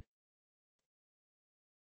can.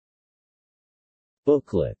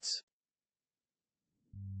 Booklets.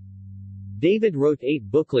 David wrote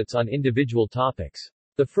 8 booklets on individual topics.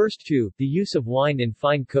 The first two, The Use of Wine in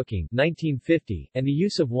Fine Cooking 1950, and The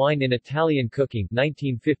Use of Wine in Italian Cooking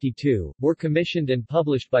 1952, were commissioned and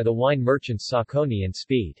published by the wine merchants Saucony and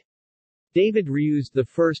Speed. David reused the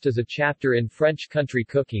first as a chapter in French country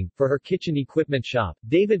cooking. For her kitchen equipment shop,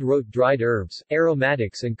 David wrote Dried Herbs,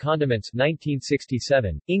 Aromatics and Condiments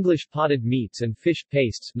 1967, English Potted Meats and Fish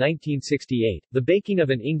Pastes 1968, The Baking of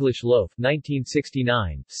an English Loaf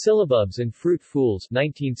 1969, Syllabubs and Fruit Fools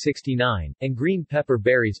 1969, and Green Pepper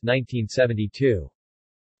Berries 1972.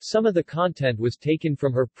 Some of the content was taken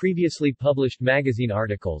from her previously published magazine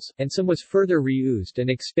articles, and some was further reused and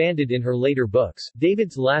expanded in her later books.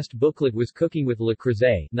 David's last booklet was Cooking with Le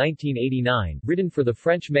Creuset, 1989, written for the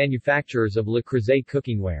French manufacturers of Le Creuset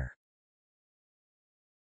cookingware.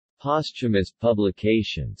 Posthumous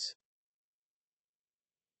publications.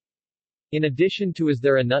 In addition to Is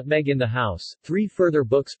There a Nutmeg in the House?, 3 further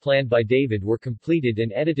books planned by David were completed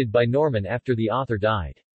and edited by Norman after the author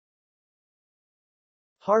died.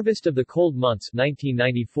 Harvest of the Cold Months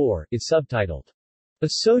 1994 is subtitled, A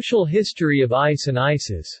Social History of Ice and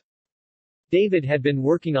Ices. David had been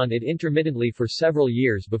working on it intermittently for several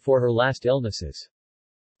years before her last illnesses.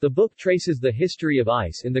 The book traces the history of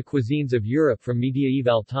ice in the cuisines of Europe from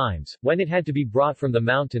medieval times, when it had to be brought from the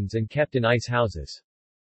mountains and kept in ice houses.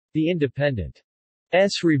 The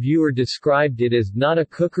Independent's reviewer described it as not a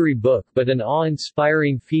cookery book but an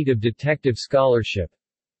awe-inspiring feat of detective scholarship.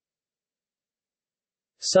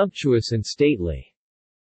 Sumptuous and stately.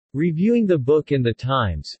 Reviewing the book in The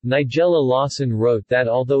Times, Nigella Lawson wrote that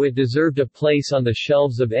although it deserved a place on the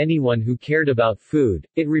shelves of anyone who cared about food,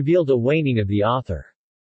 it revealed a waning of the author's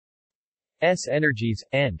energies,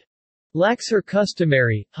 and lacks her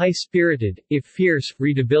customary, high-spirited, if fierce,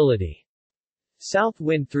 readability. South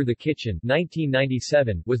Wind Through the Kitchen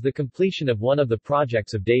 1997 was the completion of one of the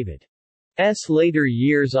projects of David's later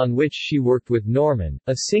years on which she worked with Norman,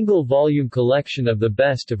 a single-volume collection of the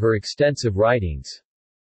best of her extensive writings.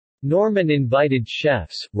 Norman invited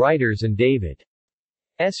chefs, writers and David's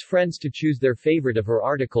friends to choose their favorite of her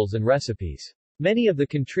articles and recipes. Many of the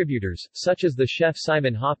contributors, such as the chef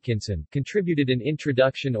Simon Hopkinson, contributed an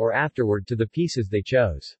introduction or afterword to the pieces they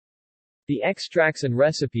chose. The extracts and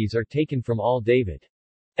recipes are taken from all David's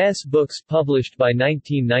books published by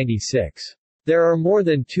 1996. There are more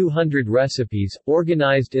than 200 recipes,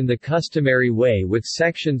 organized in the customary way with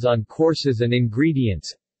sections on courses and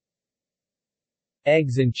ingredients,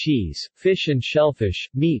 eggs and cheese, fish and shellfish,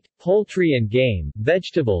 meat, poultry and game,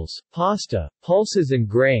 vegetables, pasta, pulses and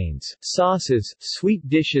grains, sauces, sweet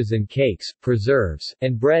dishes and cakes, preserves,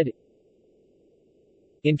 and bread,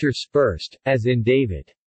 interspersed, as in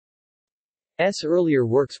David's earlier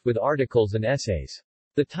works, with articles and essays.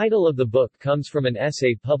 The title of the book comes from an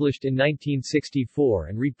essay published in 1964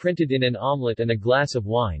 and reprinted in An Omelette and a Glass of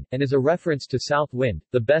Wine, and is a reference to South Wind,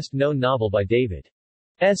 the best-known novel by David's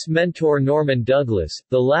mentor Norman Douglas.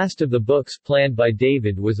 The last of the books planned by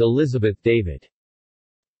David was Elizabeth David's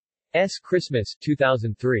Christmas,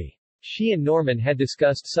 2003. She and Norman had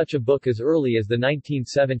discussed such a book as early as the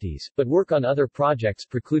 1970s, but work on other projects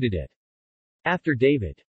precluded it. After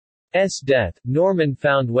David's death, Norman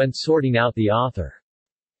found when sorting out the author's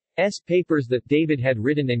papers that David had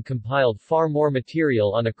written and compiled far more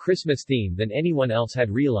material on a Christmas theme than anyone else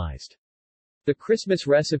had realized. The Christmas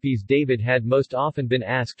recipes David had most often been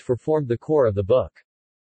asked for formed the core of the book.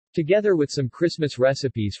 Together with some Christmas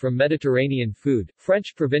recipes from Mediterranean food,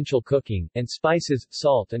 French provincial cooking, and spices,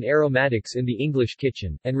 salt and aromatics in the English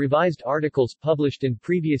kitchen, and revised articles published in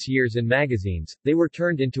previous years in magazines, they were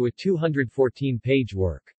turned into a 214-page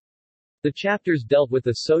work. The chapters dealt with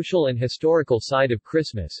the social and historical side of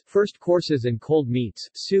Christmas, first courses and cold meats,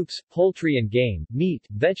 soups, poultry and game, meat,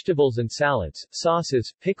 vegetables and salads,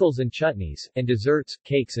 sauces, pickles and chutneys, and desserts,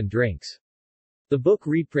 cakes and drinks. The book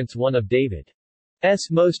reprints one of David's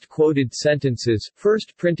most quoted sentences,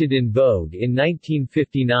 first printed in Vogue in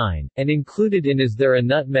 1959, and included in Is There a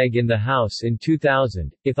Nutmeg in the House in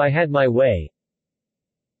 2000, If I Had My Way,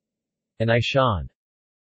 and I Shan't.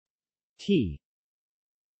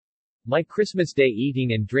 My Christmas Day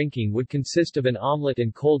eating and drinking would consist of an omelette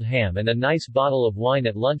and cold ham and a nice bottle of wine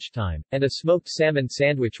at lunchtime, and a smoked salmon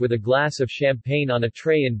sandwich with a glass of champagne on a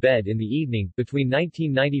tray in bed in the evening. Between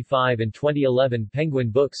 1995 and 2011, Penguin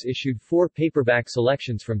Books issued 4 paperback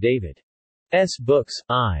selections from David's books: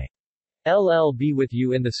 I'll Be With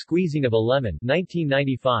You in the Squeezing of a Lemon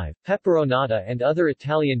 1995, Peperonata and Other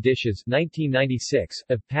Italian Dishes 1996,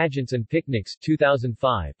 Of Pageants and Picnics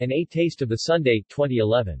 2005, and A Taste of the Sunday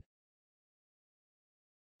 2011.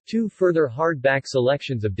 2 further hardback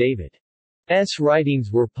selections of David's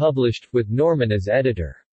writings were published, with Norman as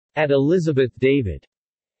editor. At Elizabeth David's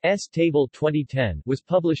Table 2010 was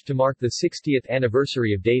published to mark the 60th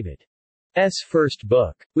anniversary of David's first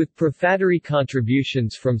book. With prefatory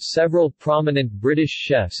contributions from several prominent British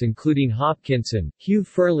chefs including Hopkinson, Hugh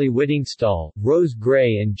Fearnley-Whittingstall, Rose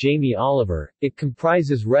Gray and Jamie Oliver, it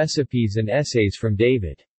comprises recipes and essays from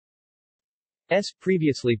David's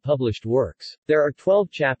previously published works. There are 12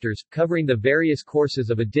 chapters, covering the various courses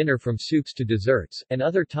of a dinner from soups to desserts, and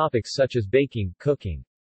other topics such as baking, cooking,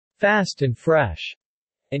 fast and fresh,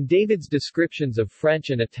 and David's descriptions of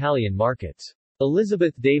French and Italian markets.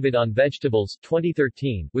 Elizabeth David on Vegetables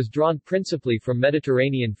 2013 was drawn principally from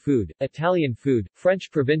Mediterranean food, Italian food,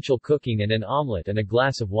 French provincial cooking and An Omelette and a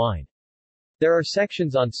Glass of Wine. There are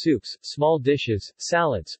sections on soups, small dishes,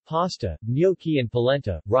 salads, pasta, gnocchi and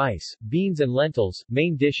polenta, rice, beans and lentils,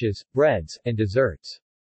 main dishes, breads, and desserts.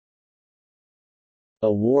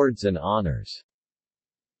 Awards and honors.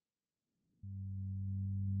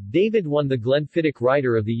 David won the Glenfiddich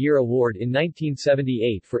Writer of the Year Award in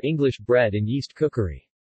 1978 for English bread and yeast cookery.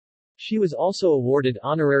 She was also awarded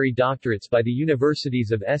honorary doctorates by the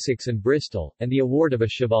Universities of Essex and Bristol, and the award of a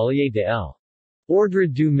Chevalier de l'Ordre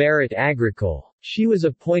du Mérite Agricole. She was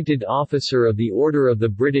appointed Officer of the Order of the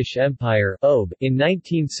British Empire (OB) in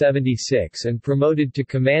 1976 and promoted to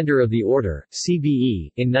Commander of the Order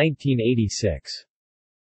 (CBE) in 1986.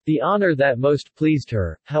 The honor that most pleased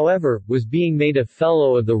her, however, was being made a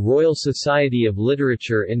Fellow of the Royal Society of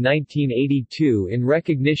Literature in 1982 in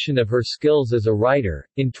recognition of her skills as a writer.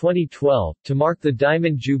 In 2012, to mark the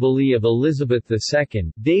Diamond Jubilee of Elizabeth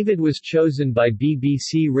II, David was chosen by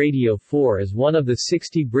BBC Radio 4 as one of the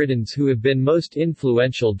 60 Britons who have been most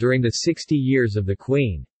influential during the 60 years of the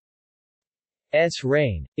Queen's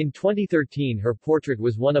reign. In 2013, her portrait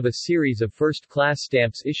was one of a series of first-class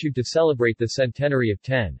stamps issued to celebrate the centenary of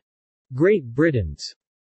 10 Great Britons.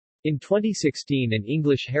 In 2016, an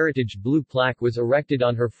English Heritage Blue plaque was erected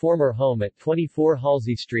on her former home at 24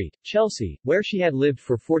 Halsey Street, Chelsea, where she had lived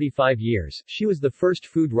for 45 years. She was the first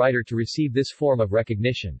food writer to receive this form of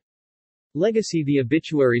recognition. Legacy. The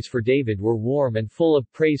obituaries for David were warm and full of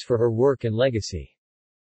praise for her work and legacy.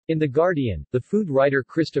 In The Guardian, the food writer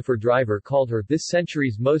Christopher Driver called her this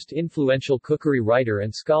century's most influential cookery writer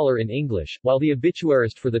and scholar in English, while the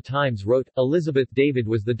obituarist for The Times wrote, Elizabeth David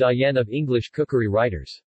was the Diane of English cookery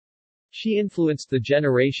writers. She influenced the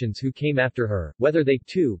generations who came after her, whether they,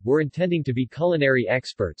 too, were intending to be culinary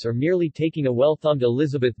experts or merely taking a well-thumbed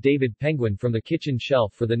Elizabeth David penguin from the kitchen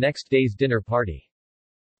shelf for the next day's dinner party.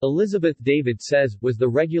 Elizabeth David says, was the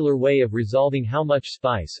regular way of resolving how much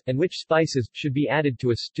spice, and which spices, should be added to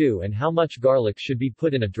a stew and how much garlic should be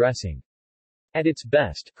put in a dressing. At its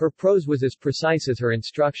best, her prose was as precise as her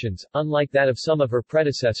instructions, unlike that of some of her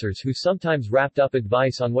predecessors who sometimes wrapped up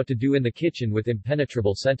advice on what to do in the kitchen with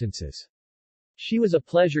impenetrable sentences. She was a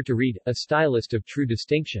pleasure to read, a stylist of true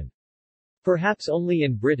distinction. Perhaps only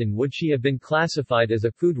in Britain would she have been classified as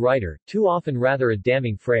a food writer, too often rather a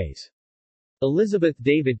damning phrase. Elizabeth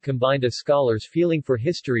David combined a scholar's feeling for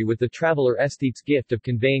history with the traveler aesthete's gift of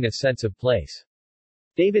conveying a sense of place.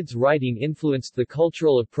 David's writing influenced the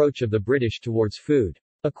cultural approach of the British towards food.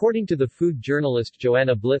 According to the food journalist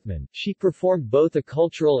Joanna Blithman, she performed both a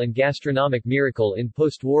cultural and gastronomic miracle in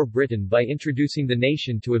post-war Britain by introducing the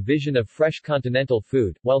nation to a vision of fresh continental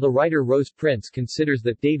food, while the writer Rose Prince considers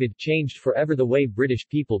that David changed forever the way British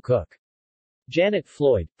people cook. Janet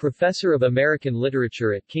Floyd, professor of American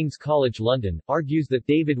literature at King's College London, argues that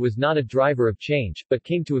David was not a driver of change, but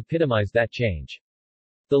came to epitomize that change.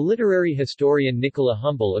 The literary historian Nicola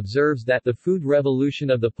Humble observes that the food revolution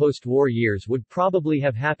of the post-war years would probably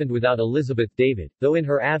have happened without Elizabeth David, though in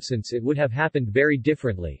her absence it would have happened very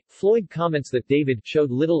differently. Floyd comments that David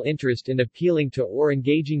showed little interest in appealing to or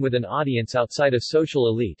engaging with an audience outside a social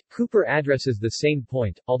elite. Cooper addresses the same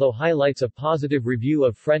point, although highlights a positive review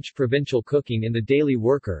of French provincial cooking in the Daily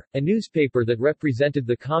Worker, a newspaper that represented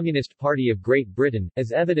the Communist Party of Great Britain,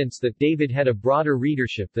 as evidence that David had a broader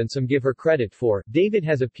readership than some give her credit for. David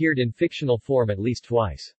has appeared in fictional form at least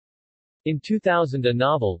twice. In 2000 a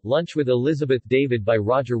novel, Lunch with Elizabeth David by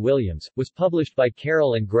Roger Williams, was published by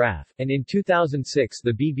Carroll and Graf, and in 2006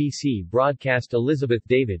 the BBC broadcast Elizabeth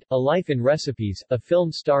David, A Life in Recipes, a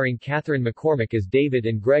film starring Catherine McCormick as David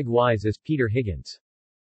and Greg Wise as Peter Higgins.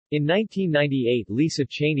 In 1998 Lisa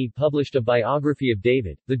Cheney published a biography of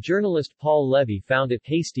David. The journalist Paul Levy found it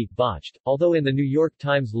hasty, botched, although in the New York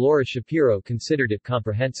Times Laura Shapiro considered it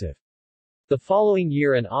comprehensive. The following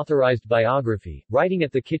year an authorized biography, Writing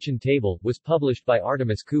at the Kitchen Table, was published by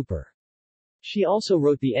Artemis Cooper. She also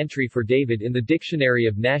wrote the entry for David in the Dictionary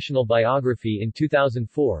of National Biography in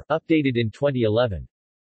 2004, updated in 2011.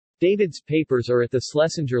 David's papers are at the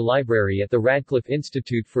Schlesinger Library at the Radcliffe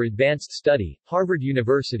Institute for Advanced Study, Harvard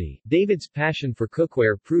University. David's passion for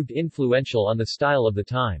cookware proved influential on the style of the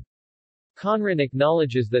time. Conran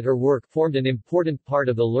acknowledges that her work formed an important part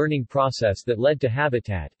of the learning process that led to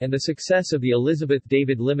Habitat, and the success of the Elizabeth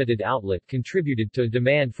David Limited outlet contributed to a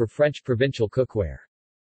demand for French provincial cookware.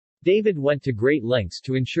 David went to great lengths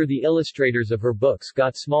to ensure the illustrators of her books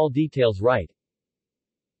got small details right.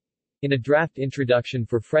 In a draft introduction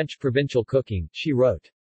for French provincial cooking, she wrote,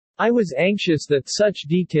 I was anxious that such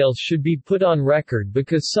details should be put on record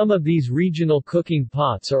because some of these regional cooking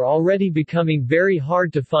pots are already becoming very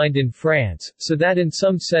hard to find in France, so that in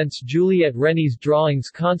some sense Juliette Rennie's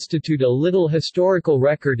drawings constitute a little historical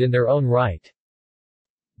record in their own right.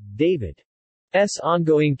 David's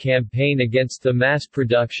ongoing campaign against the mass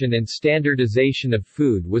production and standardization of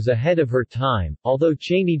food was ahead of her time, although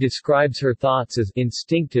Cheney describes her thoughts as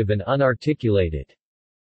instinctive and unarticulated.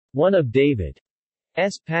 One of David's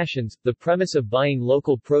passions, the premise of buying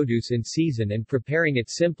local produce in season and preparing it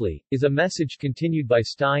simply, is a message continued by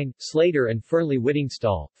Stein, Slater and Fernley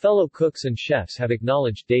Whittingstall. Fellow cooks and chefs have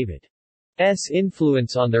acknowledged David's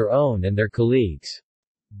influence on their own and their colleagues'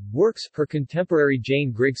 works. Her contemporary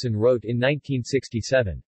Jane Grigson wrote in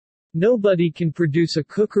 1967, Nobody can produce a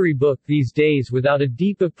cookery book these days without a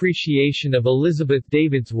deep appreciation of Elizabeth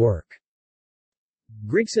David's work.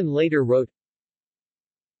 Grigson later wrote,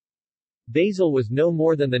 Basil was no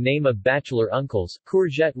more than the name of bachelor uncles,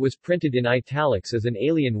 courgette was printed in italics as an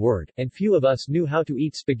alien word, and few of us knew how to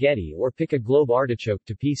eat spaghetti or pick a globe artichoke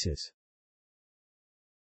to pieces.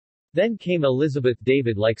 Then came Elizabeth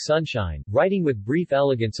David like sunshine, writing with brief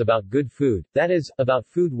elegance about good food, that is, about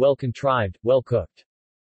food well contrived, well cooked.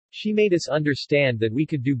 She made us understand that we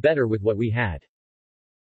could do better with what we had.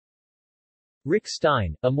 Rick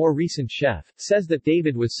Stein, a more recent chef, says that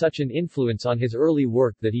David was such an influence on his early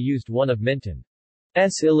work that he used one of Minton's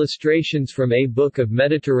illustrations from A Book of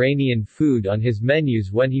Mediterranean Food on his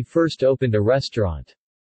menus when he first opened a restaurant.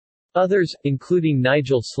 Others, including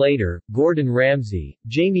Nigel Slater, Gordon Ramsay,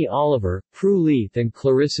 Jamie Oliver, Prue Leith and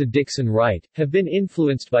Clarissa Dixon Wright, have been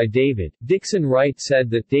influenced by David. Dixon Wright said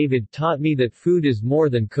that David taught me that food is more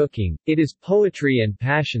than cooking, it is poetry and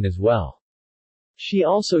passion as well. She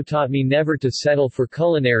also taught me never to settle for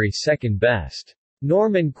culinary second best.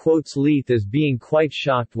 Norman quotes Leith as being quite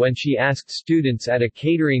shocked when she asked students at a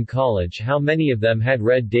catering college how many of them had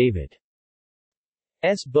read David's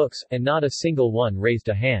books, and not a single one raised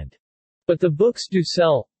a hand. But the books do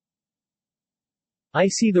sell. I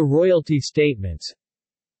see the royalty statements.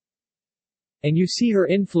 And you see her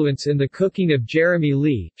influence in the cooking of Jeremy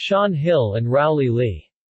Lee, Sean Hill and Rowley Lee.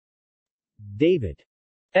 David's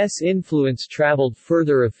influence traveled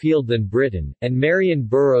further afield than Britain, and Marion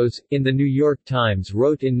Burroughs, in the New York Times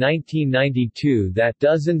wrote in 1992 that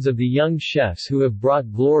dozens of the young chefs who have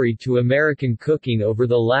brought glory to American cooking over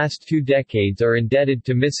the last 2 decades are indebted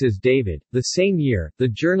to Mrs. David. The same year, the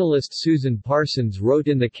journalist Susan Parsons wrote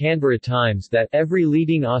in the Canberra Times that every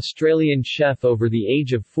leading Australian chef over the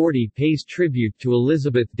age of 40 pays tribute to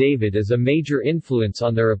Elizabeth David as a major influence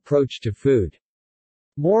on their approach to food.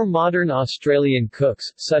 More modern Australian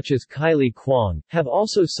cooks, such as Kylie Kwong, have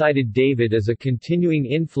also cited David as a continuing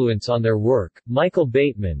influence on their work. Michael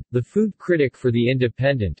Bateman, the food critic for The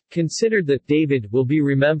Independent, considered that David will be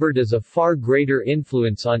remembered as a far greater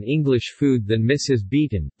influence on English food than Mrs.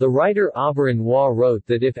 Beeton. The writer Auberon Waugh wrote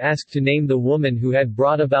that if asked to name the woman who had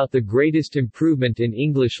brought about the greatest improvement in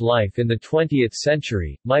English life in the 20th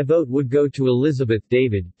century, my vote would go to Elizabeth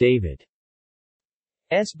David. David's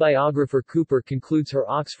biographer Cooper concludes her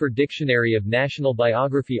Oxford Dictionary of National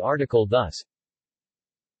Biography article thus: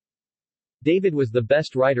 David was the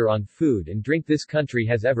best writer on food and drink this country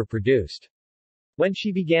has ever produced. When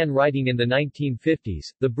she began writing in the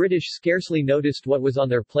 1950s, the British scarcely noticed what was on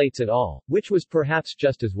their plates at all, which was perhaps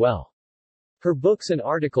just as well. Her books and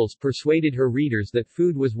articles persuaded her readers that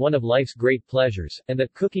food was one of life's great pleasures, and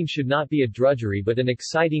that cooking should not be a drudgery but an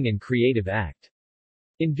exciting and creative act.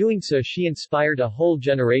 In doing so, she inspired a whole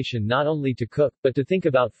generation not only to cook, but to think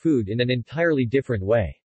about food in an entirely different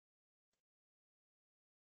way.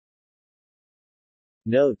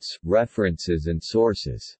 Notes, references and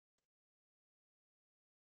sources.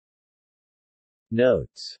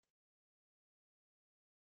 Notes.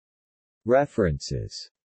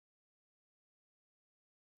 References.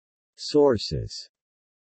 Sources.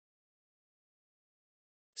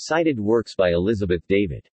 Cited works by Elizabeth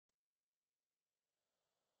David.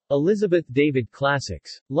 Elizabeth David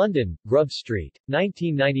Classics. London, Grub Street,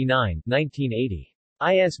 1999-1980.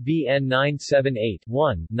 ISBN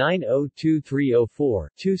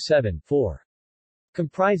 978-1-902304-27-4.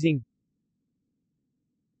 Comprising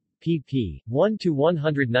pp.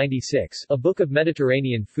 1-196, A Book of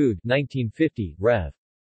Mediterranean Food, 1950, Rev.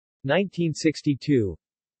 1962.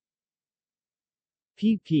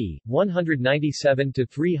 pp.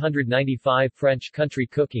 197-395, French Country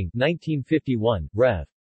Cooking, 1951, Rev.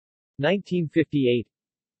 1958.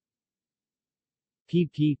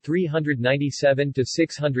 pp.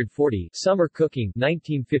 397-640, Summer Cooking,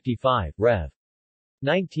 1955, Rev.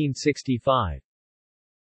 1965.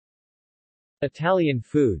 Italian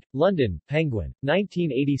Food. London, Penguin,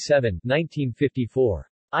 1987-1954.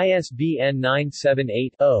 ISBN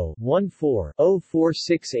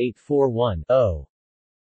 978-0-14-046841-0.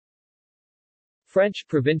 French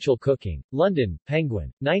Provincial Cooking. London,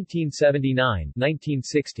 Penguin,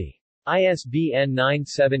 1979-1960. ISBN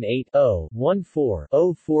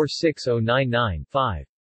 978-0-14-046099-5.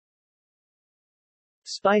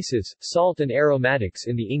 Spices, Salt and Aromatics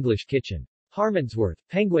in the English Kitchen. Harmondsworth,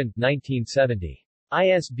 Penguin, 1970.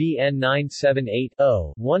 ISBN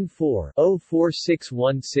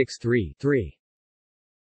 978-0-14-046163-3.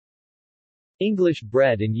 English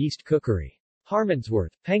Bread and Yeast Cookery.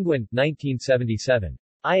 Harmondsworth, Penguin, 1977.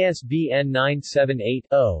 ISBN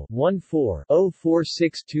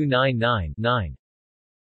 978-0-14-046299-9.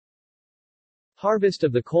 Harvest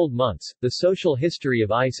of the Cold Months, The Social History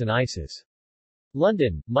of Ice and Ices.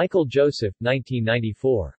 London, Michael Joseph,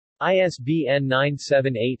 1994. ISBN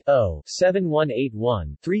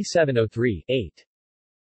 978-0-7181-3703-8.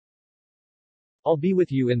 I'll Be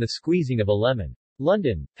With You in the Squeezing of a Lemon.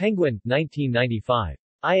 London, Penguin, 1995.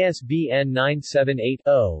 ISBN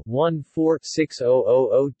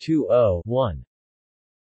 978-0-14-600020-1.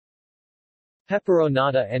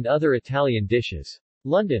 Peperonata and Other Italian Dishes.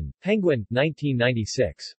 London, Penguin,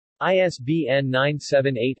 1996. ISBN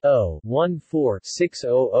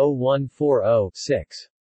 978-0-14-600140-6.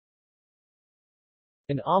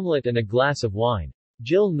 An Omelette and a Glass of Wine.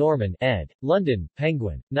 Jill Norman, ed. London,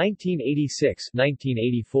 Penguin,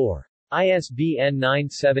 1986-1984. ISBN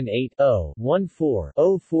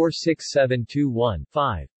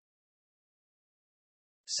 978-0-14-046721-5.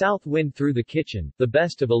 South Wind Through the Kitchen, The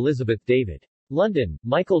Best of Elizabeth David. London,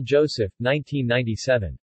 Michael Joseph,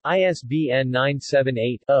 1997. ISBN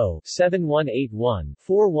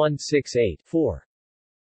 978-0-7181-4168-4.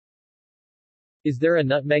 Is There a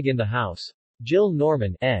Nutmeg in the House? Jill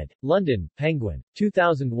Norman, ed. London, Penguin.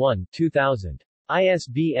 2001-2000.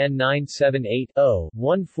 ISBN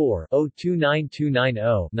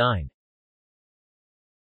 978-0-14-029290-9.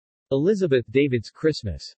 Elizabeth David's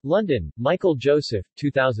Christmas. London, Michael Joseph,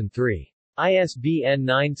 2003. ISBN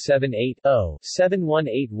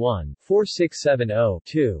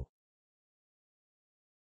 978-0-7181-4670-2.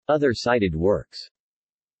 Other cited works.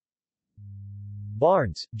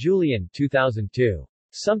 Barnes, Julian, 2002.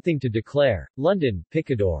 Something to Declare. London,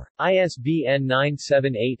 Picador. ISBN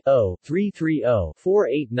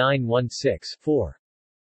 978-0-330-48916-4.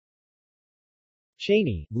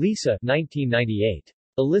 Cheney, Lisa, 1998.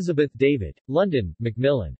 Elizabeth David. London,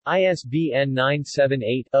 Macmillan. ISBN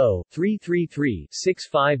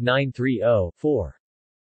 978-0-333-65930-4.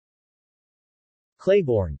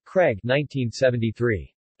 Claiborne, Craig,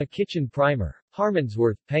 1973. A Kitchen Primer.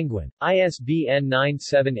 Harmondsworth, Penguin. ISBN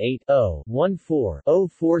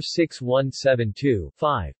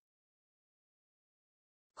 978-0-14-046172-5.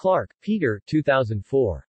 Clark, Peter,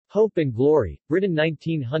 2004. Hope and Glory, Britain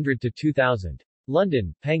 1900-2000.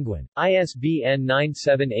 London, Penguin. ISBN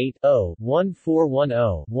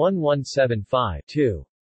 978-0-1410-1175-2.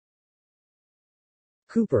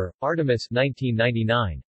 Cooper, Artemis,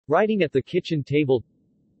 1999. Writing at the Kitchen Table.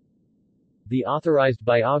 The Authorized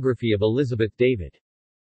Biography of Elizabeth David.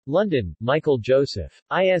 London, Michael Joseph.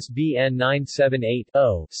 ISBN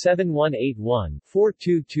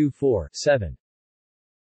 978-0-7181-4224-7.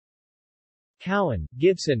 Cowan,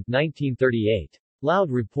 Gibson, 1938.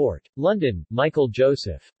 Loud Report. London, Michael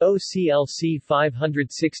Joseph. OCLC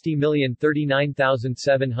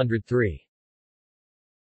 560039703.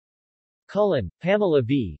 Cullen, Pamela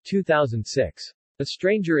V. 2006. A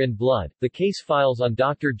Stranger in Blood, The Case Files on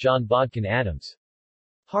Dr. John Bodkin Adams.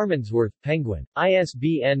 Harmondsworth, Penguin.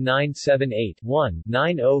 ISBN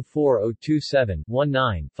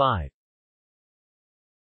 978-1-904027-19-5.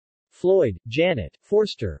 Floyd, Janet,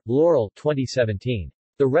 Forster, Laurel, 2017.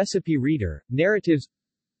 The Recipe Reader, Narratives,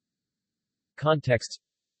 Contexts,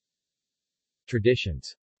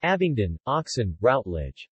 Traditions. Abingdon, Oxon,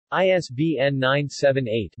 Routledge. ISBN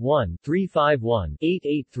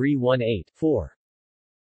 978-1-351-88318-4.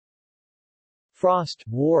 Frost,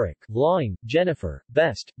 Warwick, Lawing, Jennifer,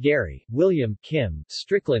 Best, Gary, William, Kim,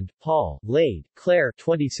 Strickland, Paul, Lade, Claire,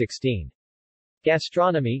 2016.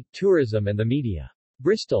 Gastronomy, Tourism and the Media.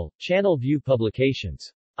 Bristol, Channel View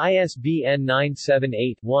Publications. ISBN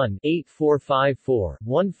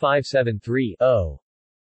 978-1-8454-1573-0.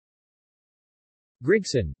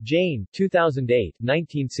 Grigson, Jane, 2008,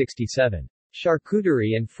 1967.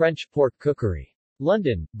 Charcuterie and French Pork Cookery.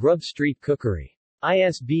 London, Grub Street Cookery.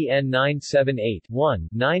 ISBN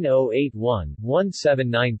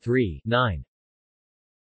 978-1-9081-1793-9.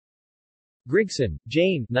 Grigson,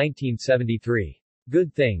 Jane, 1973.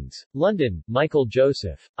 Good Things. London, Michael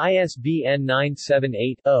Joseph. ISBN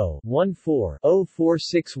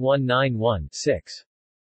 978-0-14-046191-6.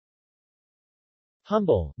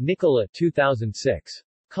 Humble, Nicola, 2006.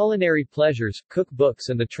 Culinary Pleasures, Cookbooks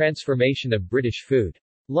and the Transformation of British Food.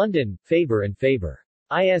 London, Faber and Faber.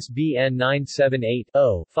 ISBN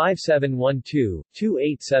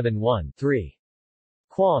 978-0-5712-2871-3.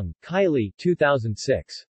 Kwong, Kylie,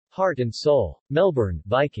 2006. Heart and Soul. Melbourne,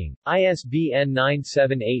 Viking. ISBN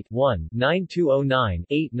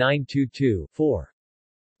 978-1-9209-8922-4.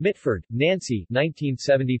 Mitford, Nancy,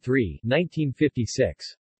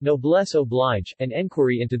 1973-1956. Noblesse Oblige, An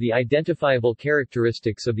Enquiry into the Identifiable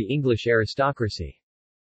Characteristics of the English Aristocracy.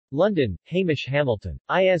 London, Hamish Hamilton.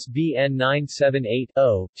 ISBN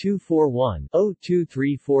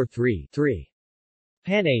 978-0-241-02343-3.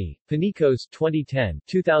 Panay, Panicos, 2010,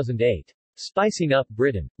 2008. Spicing Up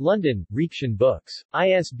Britain. London, Reaction Books.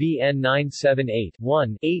 ISBN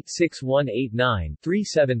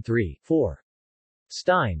 978-1-86189-373-4.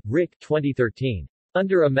 Stein, Rick, 2013.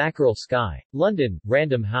 Under a Mackerel Sky. London,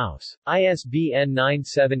 Random House. ISBN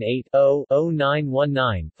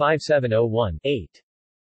 978-0-0919-5701-8.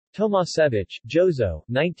 Tomasevich, Jozo,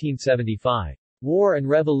 1975. War and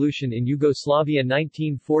Revolution in Yugoslavia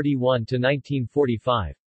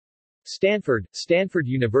 1941-1945. Stanford, Stanford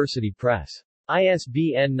University Press.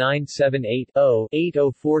 ISBN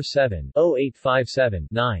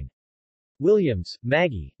 978-0-8047-0857-9. Williams,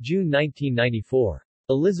 Maggie, June 1994.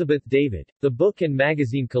 Elizabeth David. The Book and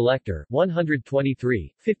Magazine Collector,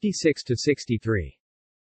 123, 56-63.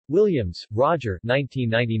 Williams, Roger,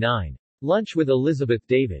 1999. Lunch with Elizabeth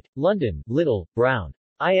David. London, Little, Brown.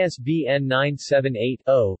 ISBN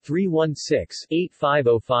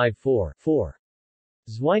 978-0-316-85054-4.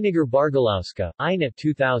 Zweiniger Bargalowska, Ina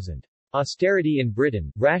 2000. Austerity in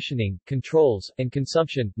Britain, Rationing, Controls, and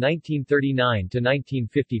Consumption,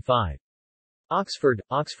 1939-1955. Oxford,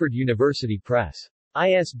 Oxford University Press.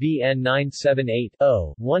 ISBN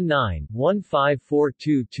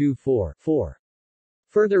 978-0-19-154224-4.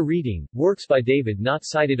 Further reading, works by David not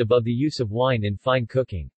cited above. The use of wine in fine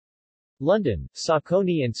cooking. London,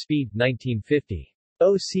 Saucony and Speed, 1950.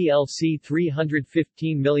 OCLC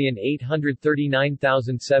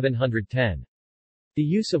 315839710. The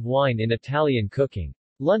Use of Wine in Italian Cooking.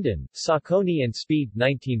 London, Saucony and Speed,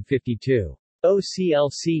 1952.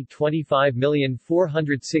 OCLC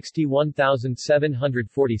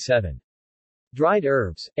 25461747. Dried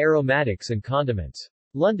Herbs, Aromatics and Condiments.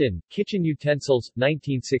 London, Kitchen Utensils,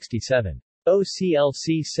 1967.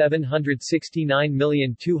 OCLC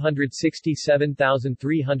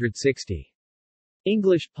 769267360.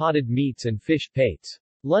 English Potted Meats and Fish Pates.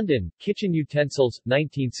 London, Kitchen Utensils,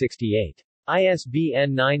 1968.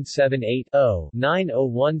 ISBN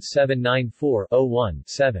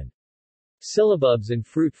 978-0-901794-01-7. Syllabubs and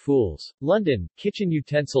Fruit Fools. London, Kitchen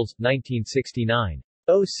Utensils, 1969.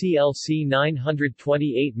 OCLC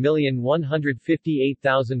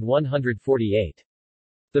 928158148.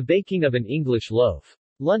 The Baking of an English Loaf.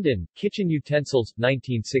 London, Kitchen Utensils,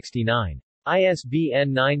 1969.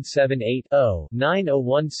 ISBN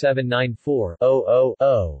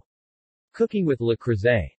 978-0-901794-000. Cooking with Le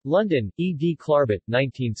Creuset. London, E. D. Clarbett,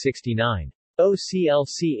 1969.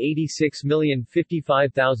 OCLC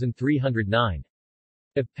 86055309.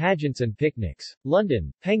 Of Pageants and Picnics.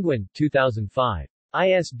 London, Penguin, 2005.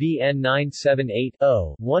 ISBN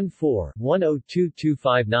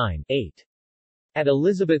 978-0-14-102259-8. At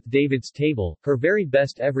Elizabeth David's Table, Her Very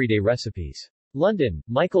Best Everyday Recipes. London,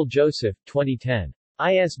 Michael Joseph, 2010.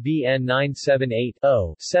 ISBN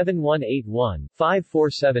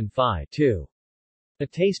 978-0-7181-5475-2. A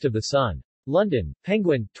Taste of the Sun. London,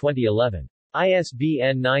 Penguin, 2011.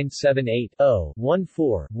 ISBN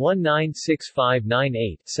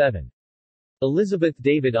 978-0-14-196598-7. Elizabeth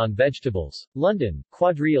David on Vegetables. London,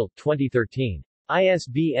 Quadrille, 2013.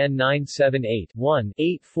 ISBN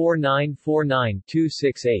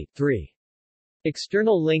 978-1-84949268-3.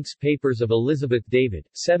 External links. Papers of Elizabeth David,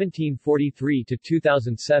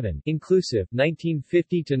 1743-2007, inclusive,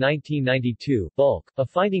 1950-1992, bulk, A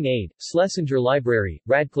Finding Aid, Schlesinger Library,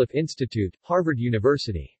 Radcliffe Institute, Harvard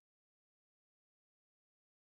University.